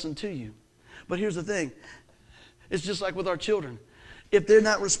be a blessing to you. But here's the thing. It's just like with our children. If they're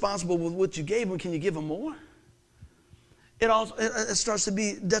not responsible with what you gave them, can you give them more? It starts to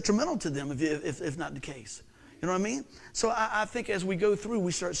be detrimental to them if not the case. You know what I mean? So I think as we go through,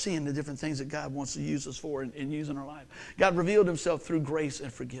 we start seeing the different things that God wants to use us for and use in our life. God revealed Himself through grace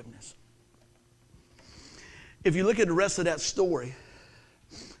and forgiveness. If you look at the rest of that story,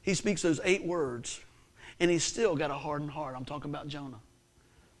 He speaks those 8 words, and He's still got a hardened heart. I'm talking about Jonah.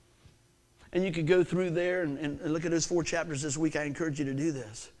 And you could go through there and look at those 4 chapters this week. I encourage you to do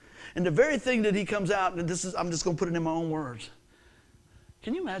this. And the very thing that he comes out, and I'm just going to put it in my own words.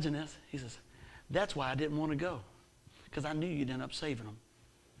 Can you imagine this? He says, that's why I didn't want to go, because I knew you'd end up saving them.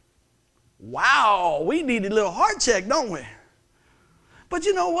 Wow, we need a little heart check, don't we? But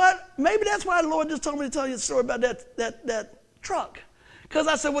you know what? Maybe that's why the Lord just told me to tell you the story about that truck. Because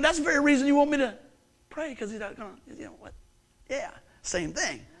I said, well, that's the very reason you want me to pray, because He's not going to, you know what? Yeah, same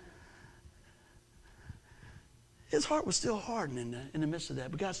thing. His heart was still hardened in the midst of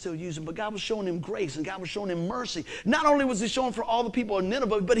that, but God still used him. But God was showing him grace, and God was showing him mercy. Not only was He showing for all the people in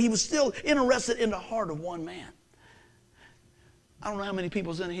Nineveh, but He was still interested in the heart of one man. I don't know how many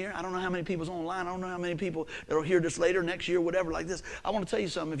people's in here. I don't know how many people's online. I don't know how many people that will hear this later, next year, whatever like this. I want to tell you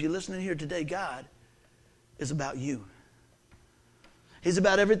something. If you're listening here today, God is about you. He's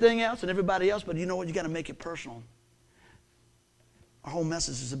about everything else and everybody else, but you know what? You got to make it personal. Our whole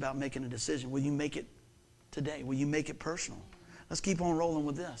message is about making a decision. Will you make it today? Will you make it personal? Let's keep on rolling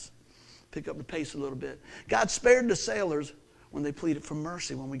with this. Pick up the pace a little bit. God spared the sailors when they pleaded for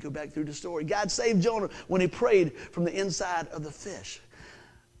mercy when we go back through the story. God saved Jonah when he prayed from the inside of the fish.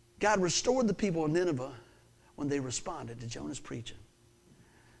 God restored the people of Nineveh when they responded to Jonah's preaching.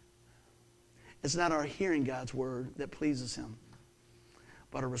 It's not our hearing God's word that pleases Him,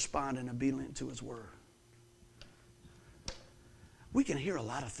 but our responding obedient to His word. We can hear a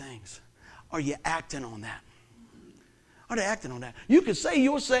lot of things. Are you acting on that? Are they acting on that? You can say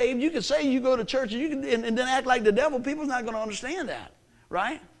you're saved. You can say you go to church and then act like the devil. People's not going to understand that,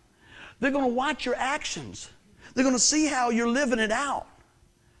 right? They're going to watch your actions. They're going to see how you're living it out.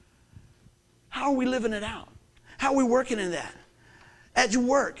 How are we living it out? How are we working in that? At your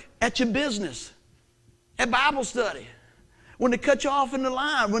work, at your business, at Bible study, when they cut you off in the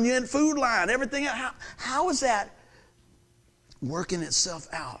line, when you're in food line, everything. How is that working itself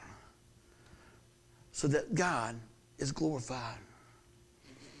out so that God is glorified?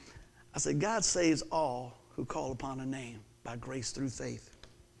 I said, God saves all who call upon a name by grace through faith.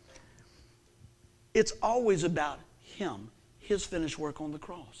 It's always about Him, His finished work on the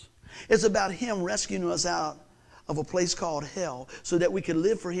cross. It's about Him rescuing us out of a place called hell so that we can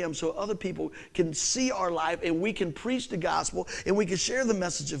live for Him, so other people can see our life and we can preach the gospel and we can share the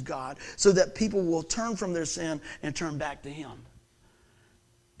message of God so that people will turn from their sin and turn back to Him.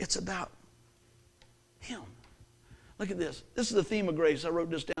 It's about Him. Look at this. This is the theme of grace. I wrote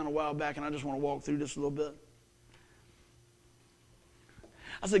this down a while back and I just want to walk through this a little bit.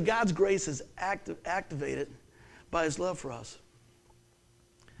 I said God's grace is activated by His love for us.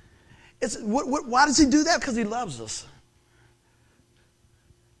 Why does He do that? Because He loves us.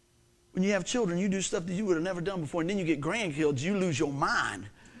 When you have children, you do stuff that you would have never done before, and then you get grandkids, you lose your mind.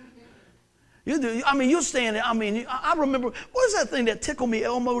 You do. I mean, you'll stand there. I mean, I remember, what was that thing, that Tickle Me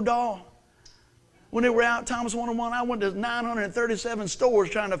Elmo doll? When they were out, Thomas 101, I went to 937 stores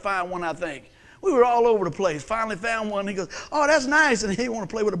trying to find one, I think. We were all over the place. Finally found one. He goes, oh, that's nice. And he didn't want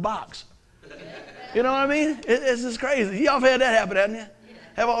to play with a box. You know what I mean? It's just crazy. Y'all have had that happen, haven't you?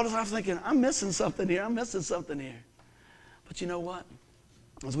 Have all this, I was thinking, I'm missing something here. I'm missing something here. But you know what?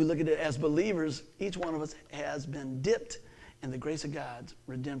 As we look at it as believers, each one of us has been dipped in the grace of God's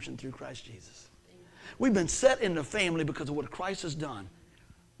redemption through Christ Jesus. We've been set in the family because of what Christ has done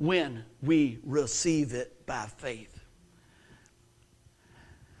when we receive it by faith.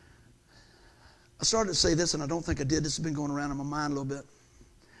 I started to say this, and I don't think I did. This has been going around in my mind a little bit,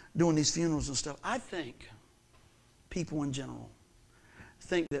 doing these funerals and stuff. I think people in general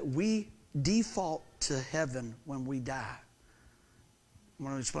think that we default to heaven when we die. I'm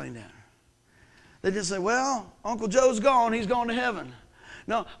going to explain that. They just say, well, Uncle Joe's gone. He's gone to heaven.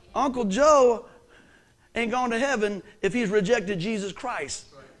 No, Uncle Joe ain't gone to heaven if he's rejected Jesus Christ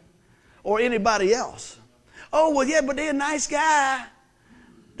or anybody else. Oh, well, yeah, but they're a nice guy.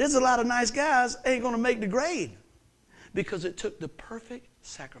 There's a lot of nice guys ain't going to make the grade because it took the perfect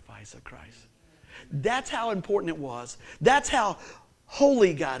sacrifice of Christ. That's how important it was. That's how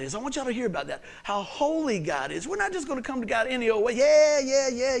holy God is. I want y'all to hear about that. How holy God is. We're not just going to come to God any old way.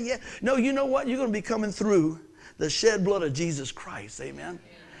 Yeah. No, you know what? You're going to be coming through the shed blood of Jesus Christ. Amen.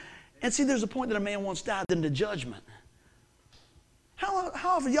 And see, there's a point that a man once died, then the judgment. How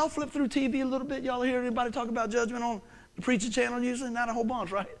often y'all flip through TV a little bit? Y'all hear anybody talk about judgment on the preacher channel usually? Not a whole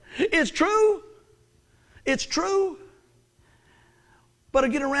bunch, right? It's true. It's true. But I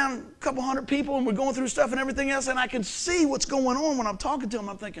get around a couple hundred people and we're going through stuff and everything else, and I can see what's going on when I'm talking to them.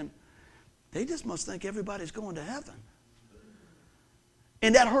 I'm thinking, they just must think everybody's going to heaven.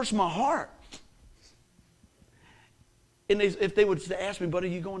 And that hurts my heart. And if they would ask me, buddy,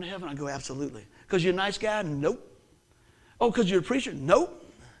 are you going to heaven? I go, absolutely. Because you're a nice guy? Nope. Oh, because you're a preacher? Nope.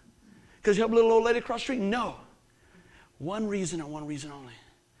 Because you help a little old lady across the street? No. One reason and one reason only.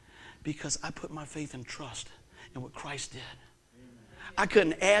 Because I put my faith and trust in what Christ did. I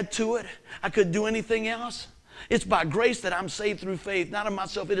couldn't add to it. I couldn't do anything else. It's by grace that I'm saved through faith, not of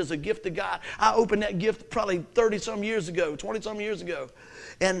myself. It is a gift of God. I opened that gift probably 30-some years ago, 20-some years ago.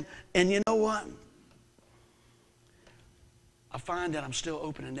 And you know what? I find that I'm still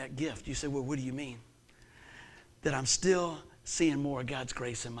opening that gift. You say, well, what do you mean? That I'm still seeing more of God's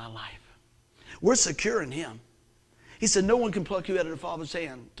grace in my life. We're secure in Him. He said, no one can pluck you out of the Father's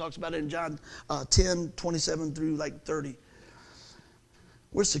hand. Talks about it in John 10, 27 through like 30.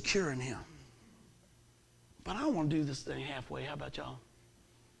 We're secure in Him. But I don't want to do this thing halfway. How about y'all?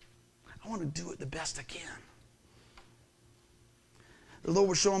 I want to do it the best I can. The Lord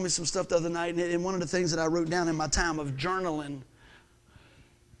was showing me some stuff the other night, and one of the things that I wrote down in my time of journaling,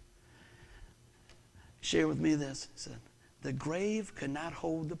 He shared with me this. He said, the grave could not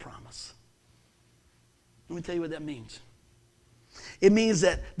hold the promise. Let me tell you what that means. It means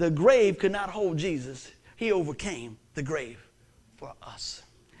that the grave could not hold Jesus. He overcame the grave for us.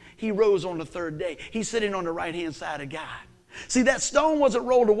 He rose on the third day. He's sitting on the right-hand side of God. See, that stone wasn't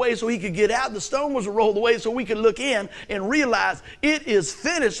rolled away so He could get out. The stone was rolled away so we could look in and realize it is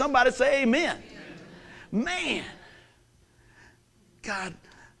finished. Somebody say amen. Man, God,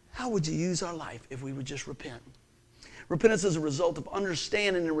 how would you use our life if we would just repent? Repentance is a result of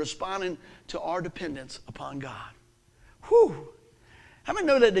understanding and responding to our dependence upon God. Whew. How many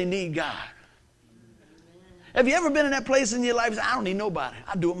know that they need God? Have you ever been in that place in your life? I don't need nobody.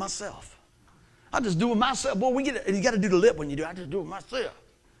 I do it myself. I just do it myself. Boy, you got to do the lip when you do it. I just do it myself.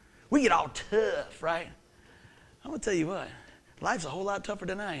 We get all tough, right? I'm going to tell you what. Life's a whole lot tougher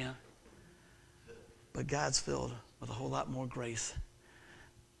than I am. But God's filled with a whole lot more grace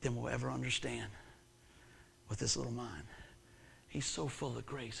than we'll ever understand with this little mind. He's so full of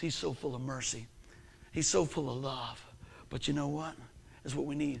grace. He's so full of mercy. He's so full of love. But you know what? That's what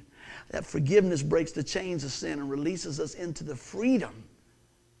we need. That forgiveness breaks the chains of sin and releases us into the freedom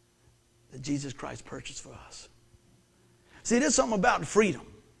that Jesus Christ purchased for us. See, there's something about freedom.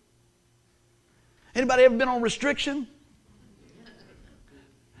 Anybody ever been on restriction?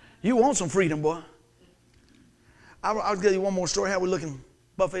 You want some freedom, boy. I'll tell you one more story. How we looking?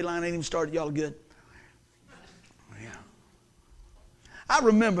 Buffet line ain't even started. Y'all are good. Yeah. I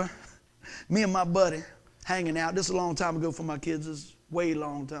remember me and my buddy hanging out. This is a long time ago for my kids. This is way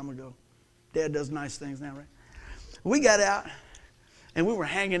long time ago. Dad does nice things now, right? We got out, and we were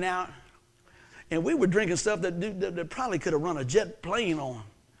hanging out, and we were drinking stuff that probably could have run a jet plane on.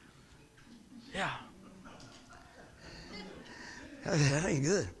 Yeah. That ain't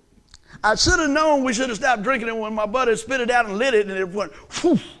good. I should have known we should have stopped drinking it when my buddy spit it out and lit it, and it went,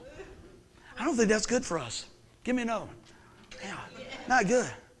 whew. I don't think that's good for us. Give me another one. Yeah, not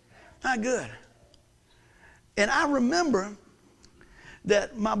good. Not good. And I remember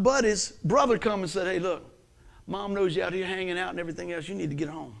that my buddy's brother come and said, hey, look, Mom knows you out here hanging out and everything else. You need to get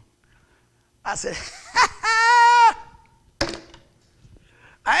home. I said,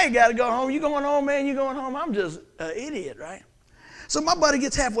 I ain't got to go home. You going home, man? You going home? I'm just an idiot, right? So my buddy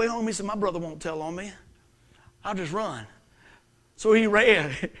gets halfway home. He said, my brother won't tell on me. I'll just run. So he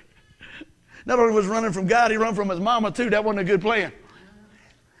ran. Not only was running from God, he ran from his mama too. That wasn't a good plan.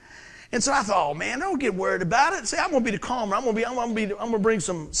 And so I thought, oh man, don't get worried about it. See, I'm going to be the calmer. I'm going to bring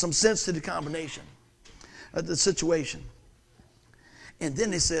some sense to the combination, the situation. And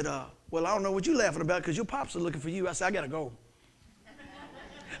then they said, well, I don't know what you're laughing about because your pops are looking for you. I said, I got to go.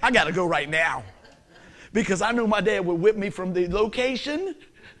 I got to go right now. Because I knew my dad would whip me from the location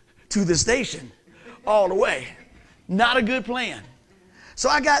to the station all the way. Not a good plan. So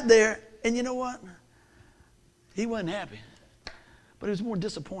I got there, and you know what? He wasn't happy. But he was more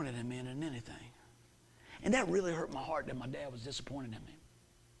disappointed in me than anything. And that really hurt my heart that my dad was disappointed in me.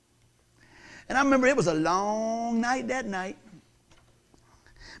 And I remember it was a long night that night.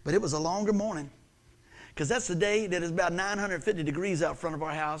 But it was a longer morning. Because that's the day that it's about 950 degrees out front of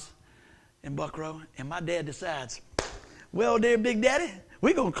our house in Buckrow, and my dad decides, well, there, Big Daddy,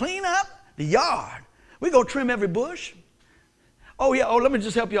 we're going to clean up the yard. We're going to trim every bush. Oh, yeah, let me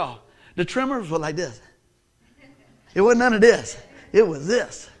just help y'all. The trimmers were like this. It wasn't none of this. It was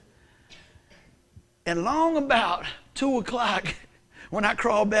this. And long about 2 o'clock, when I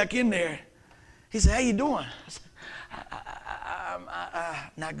crawled back in there, he said, how you doing? I said,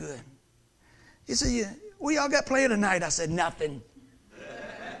 I'm not good. He said, what y'all got playing tonight? I said, nothing.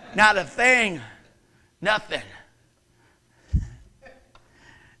 Not a thing. Nothing.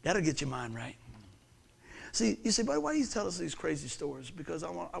 That'll get your mind right. See, you say, buddy, why do you tell us these crazy stories? Because I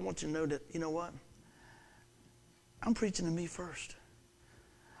want you to know that, you know what? I'm preaching to me first.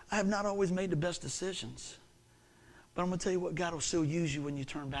 I have not always made the best decisions. But I'm going to tell you what, God will still use you when you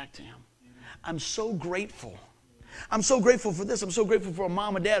turn back to him. I'm so grateful. I'm so grateful for this. I'm so grateful for a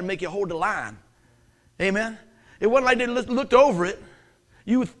mom and dad to make you hold the line. Amen? It wasn't like they looked over it.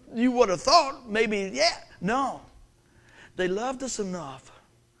 You would have thought maybe, yeah. No. They loved us enough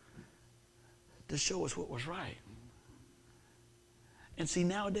to show us what was right. And see,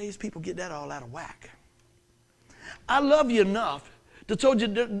 nowadays, people get that all out of whack. I love you enough to tell you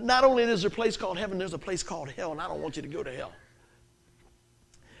that not only is there a place called heaven, there's a place called hell, and I don't want you to go to hell.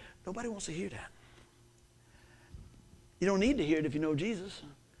 Nobody wants to hear that. You don't need to hear it if you know Jesus.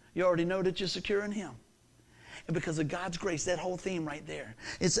 You already know that you're secure in him. And because of God's grace, that whole theme right there,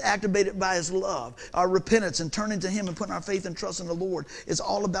 it's activated by his love. Our repentance and turning to him and putting our faith and trust in the Lord is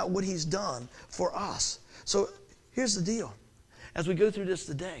all about what he's done for us. So here's the deal. As we go through this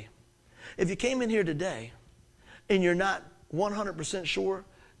today, if you came in here today and you're not 100% sure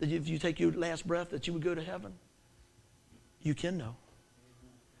that if you take your last breath that you would go to heaven, you can know.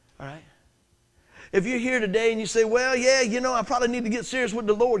 All right? If you're here today and you say, well, yeah, you know, I probably need to get serious with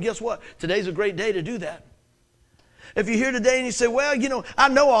the Lord, guess what? Today's a great day to do that. If you're here today and you say, well, you know, I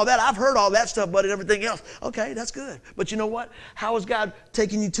know all that. I've heard all that stuff, but everything else. Okay, that's good. But you know what? How is God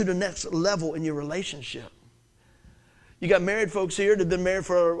taking you to the next level in your relationship? You got married folks here that have been married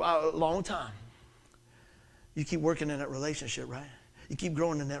for a long time. You keep working in that relationship, right? You keep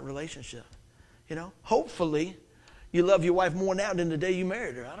growing in that relationship. You know, hopefully you love your wife more now than the day you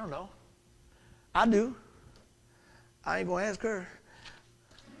married her. I don't know. I do. I ain't going to ask her.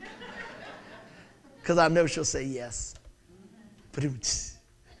 Because I know she'll say yes. But it's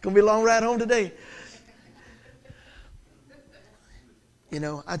going to be a long ride home today. You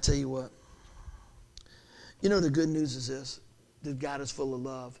know, I tell you what. You know, the good news is this, that God is full of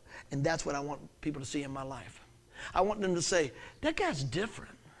love. And that's what I want people to see in my life. I want them to say, that guy's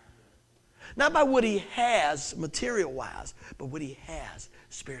different. Not by what he has material-wise, but what he has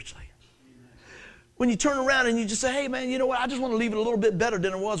spiritually. When you turn around and you just say, hey, man, you know what? I just want to leave it a little bit better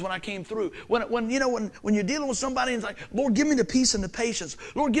than it was when I came through. When you're dealing with somebody and it's like, Lord, give me the peace and the patience.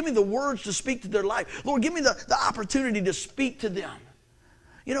 Lord, give me the words to speak to their life. Lord, give me the opportunity to speak to them.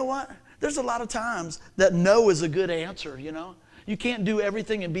 You know what? There's a lot of times that no is a good answer, you know. You can't do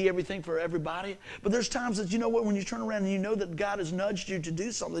everything and be everything for everybody. But there's times that, you know what, when you turn around and you know that God has nudged you to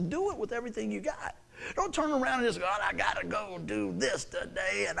do something, do it with everything you got. Don't turn around and just go, oh, I got to go do this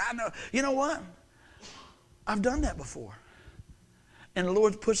today. And I know, you know what? I've done that before. And the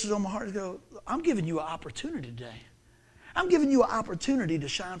Lord puts it on my heart to go, I'm giving you an opportunity today. I'm giving you an opportunity to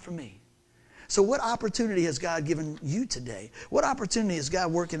shine for me. So what opportunity has God given you today? What opportunity is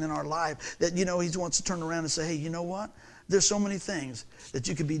God working in our life that, you know, he wants to turn around and say, hey, you know what? There's so many things that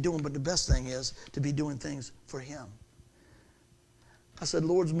you could be doing, but the best thing is to be doing things for him. I said,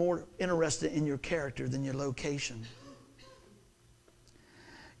 Lord's more interested in your character than your location.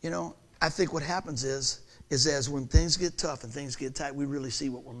 You know, I think what happens is as when things get tough and things get tight, we really see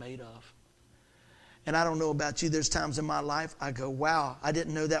what we're made of. And I don't know about you, there's times in my life I go, wow, I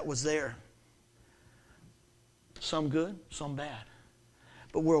didn't know that was there. Some good, some bad.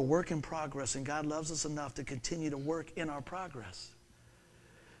 But we're a work in progress, and God loves us enough to continue to work in our progress.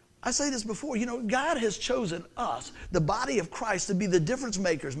 I say this before, you know, God has chosen us, the body of Christ, to be the difference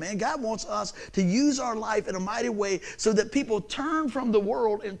makers, man. God wants us to use our life in a mighty way so that people turn from the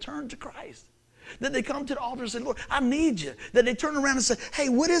world and turn to Christ. That they come to the altar and say, Lord, I need you. That they turn around and say, hey,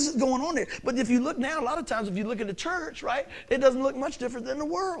 what is it going on there? But if you look now, a lot of times if you look at the church, right, it doesn't look much different than the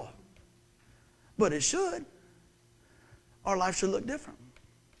world. But it should. Our life should look different.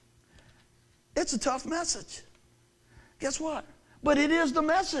 It's a tough message. Guess what? But it is the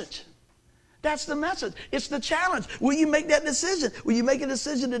message. That's the message. It's the challenge. Will you make that decision? Will you make a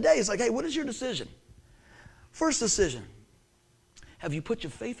decision today? It's like, hey, what is your decision? First decision. Have you put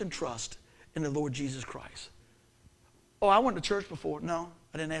your faith and trust in the Lord Jesus Christ? Oh, I went to church before. No,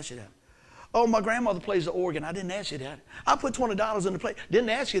 I didn't ask you that. Oh, my grandmother plays the organ. I didn't ask you that. I put $20 in the plate. Didn't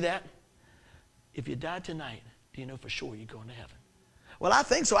ask you that. If you died tonight, do you know for sure you're going to heaven? Well, I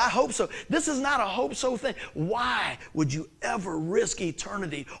think so. I hope so. This is not a hope so thing. Why would you ever risk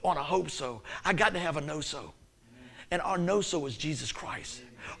eternity on a hope so? I got to have a no so. And our no so is Jesus Christ.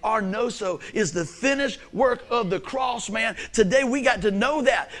 Our no so is the finished work of the cross, man. Today we got to know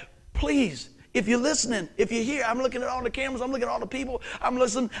that. Please, if you're listening, if you're here, I'm looking at all the cameras, I'm looking at all the people, I'm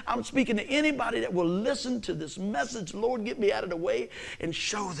listening, I'm speaking to anybody that will listen to this message. Lord, get me out of the way and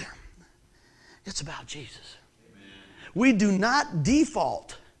show them. It's about Jesus. We do not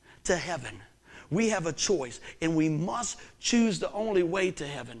default to heaven. We have a choice, and we must choose the only way to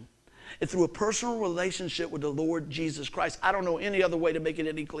heaven. And through a personal relationship with the Lord Jesus Christ. I don't know any other way to make it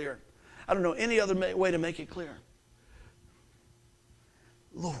any clearer. I don't know any other way to make it clear.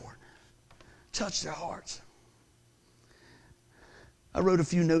 Lord, touch their hearts. I wrote a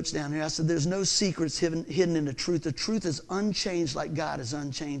few notes down here. I said, there's no secrets hidden in the truth. The truth is unchanged like God is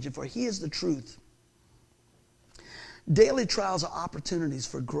unchanging, for He is the truth. Daily trials are opportunities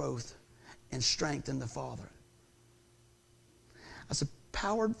for growth and strength in the Father. I said,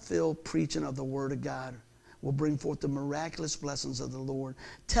 power-filled preaching of the Word of God will bring forth the miraculous blessings of the Lord.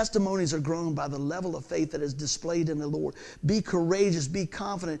 Testimonies are grown by the level of faith that is displayed in the Lord. Be courageous, be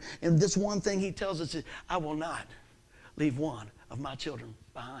confident. And this one thing He tells us is, I will not leave one of my children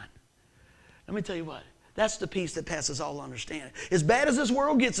behind. Let me tell you what. That's the peace that passes all understanding. As bad as this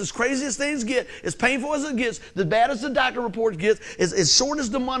world gets, as crazy as things get, as painful as it gets, as bad as the doctor report gets, as short as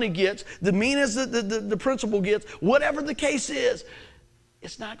the money gets, the mean as the principal gets, whatever the case is,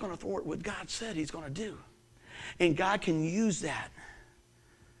 it's not going to thwart what God said He's going to do. And God can use that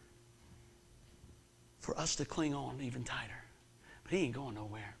for us to cling on even tighter. But He ain't going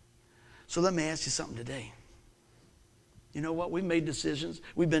nowhere. So let me ask you something today. You know what? We've made decisions.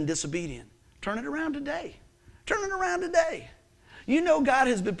 We've been disobedient. Turn it around today. Turn it around today. You know God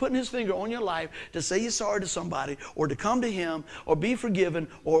has been putting His finger on your life to say you're sorry to somebody, or to come to Him, or be forgiven,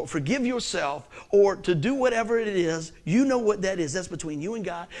 or forgive yourself, or to do whatever it is. You know what that is. That's between you and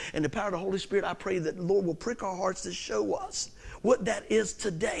God. And the power of the Holy Spirit, I pray that the Lord will prick our hearts to show us what that is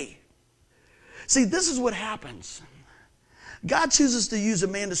today. See, this is what happens. God chooses to use a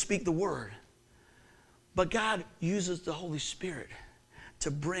man to speak the word. But God uses the Holy Spirit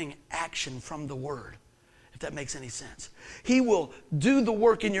to bring action from the Word, if that makes any sense. He will do the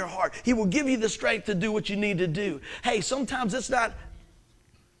work in your heart. He will give you the strength to do what you need to do. Hey, sometimes it's not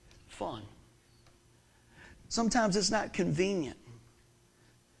fun. Sometimes it's not convenient.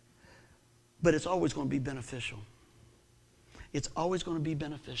 But it's always going to be beneficial. It's always going to be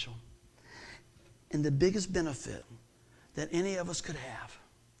beneficial. And the biggest benefit that any of us could have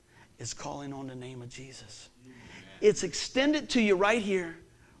is calling on the name of Jesus. Amen. It's extended to you right here,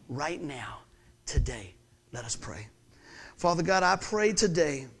 right now, today. Let us pray. Father God, I pray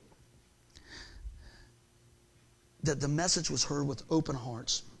today that the message was heard with open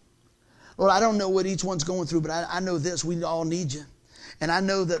hearts. Lord, I don't know what each one's going through, but I know this. We all need you. And I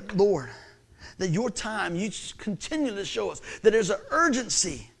know that, Lord, that your time, you continue to show us that there's an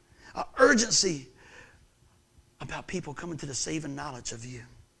urgency about people coming to the saving knowledge of you.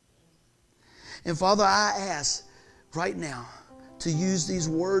 And Father, I ask right now to use these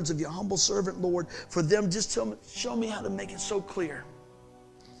words of your humble servant, Lord, for them just to show me how to make it so clear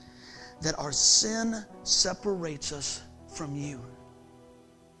that our sin separates us from you.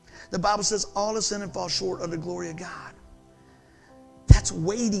 The Bible says all have sinned and fall short of the glory of God. That's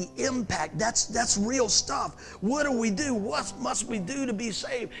weighty impact. That's real stuff. What do we do? What must we do to be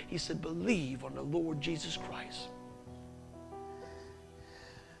saved? He said, believe on the Lord Jesus Christ.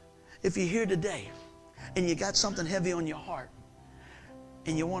 If you're here today and you got something heavy on your heart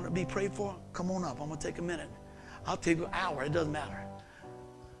and you want to be prayed for, come on up. I'm going to take a minute. I'll take an hour. It doesn't matter.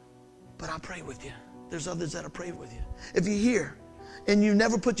 But I'll pray with you. There's others that'll pray with you. If you're here and you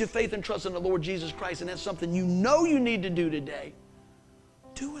never put your faith and trust in the Lord Jesus Christ, and that's something you know you need to do today,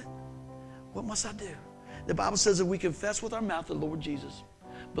 do it. What must I do? The Bible says if we confess with our mouth the Lord Jesus,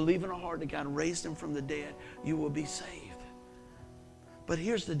 believe in our heart that God raised him from the dead, you will be saved. But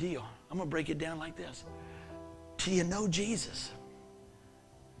here's the deal. I'm going to break it down like this. Do you know Jesus?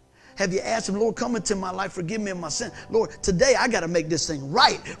 Have you asked him, Lord, come into my life, forgive me of my sin. Lord, today I got to make this thing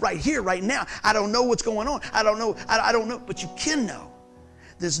right here, right now. I don't know what's going on. I don't know, but you can know.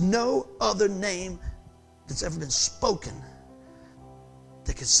 There's no other name that's ever been spoken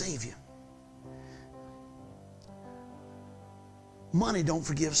that can save you. Money don't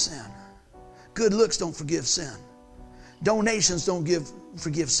forgive sin. Good looks don't forgive sin. Donations don't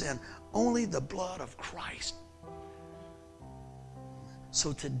forgive sin. Only the blood of Christ.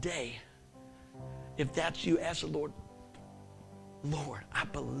 So today, if that's you, ask the Lord, Lord, I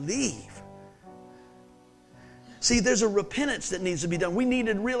believe. See, there's a repentance that needs to be done. We need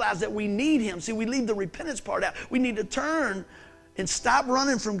to realize that we need him. See, we leave the repentance part out. We need to turn and stop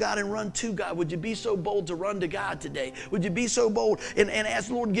running from God and run to God. Would you be so bold to run to God today? Would you be so bold and ask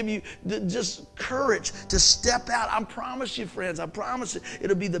the Lord to give you just courage to step out? I promise you, friends, I promise you,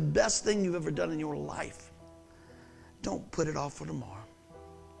 it'll be the best thing you've ever done in your life. Don't put it off for tomorrow.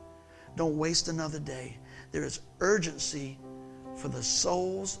 Don't waste another day. There is urgency for the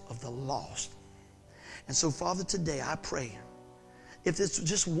souls of the lost. And so, Father, today I pray, if it's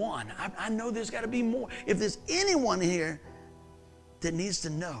just one, I know there's got to be more. If there's anyone here that needs to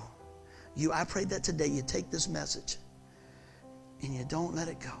know you, I pray that today you take this message and you don't let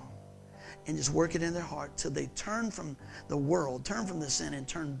it go and just work it in their heart till they turn from the world, turn from the sin, and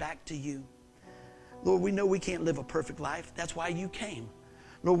turn back to you. Lord, we know we can't live a perfect life. That's why you came.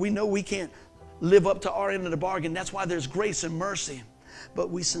 Lord, we know we can't live up to our end of the bargain. That's why there's grace and mercy. But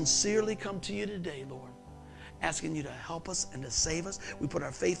we sincerely come to you today, Lord, asking you to help us and to save us. We put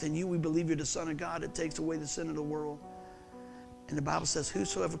our faith in you. We believe you're the Son of God that takes away the sin of the world. And the Bible says,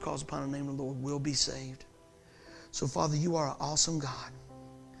 whosoever calls upon the name of the Lord will be saved. So, Father, you are an awesome God.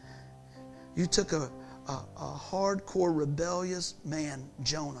 You took a hardcore, rebellious man,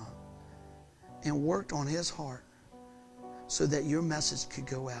 Jonah, and worked on his heart so that your message could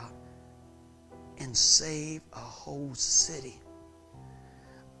go out and save a whole city.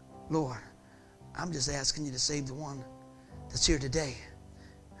 Lord, I'm just asking you to save the one that's here today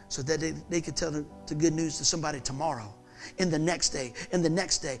so that they could tell the good news to somebody tomorrow, and the next day, and the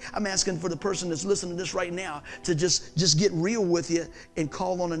next day. I'm asking for the person that's listening to this right now to just get real with you and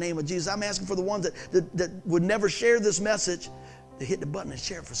call on the name of Jesus. I'm asking for the ones that would never share this message to hit the button and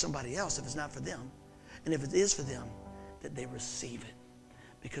share it for somebody else if it's not for them. And if it is for them, that they receive it.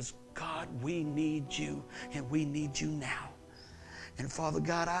 Because, God, we need you, and we need you now. And, Father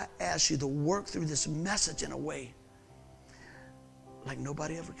God, I ask you to work through this message in a way like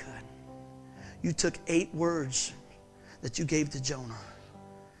nobody ever could. You took 8 words that you gave to Jonah.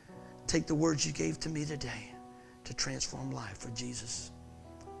 Take the words you gave to me today to transform life for Jesus.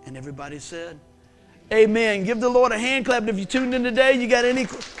 And everybody said, amen. Give the Lord a hand clap. If you tuned in today, you got any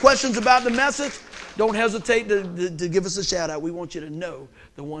questions about the message, don't hesitate to give us a shout out. We want you to know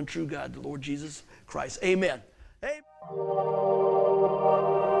the one true God, the Lord Jesus Christ. Amen. Amen.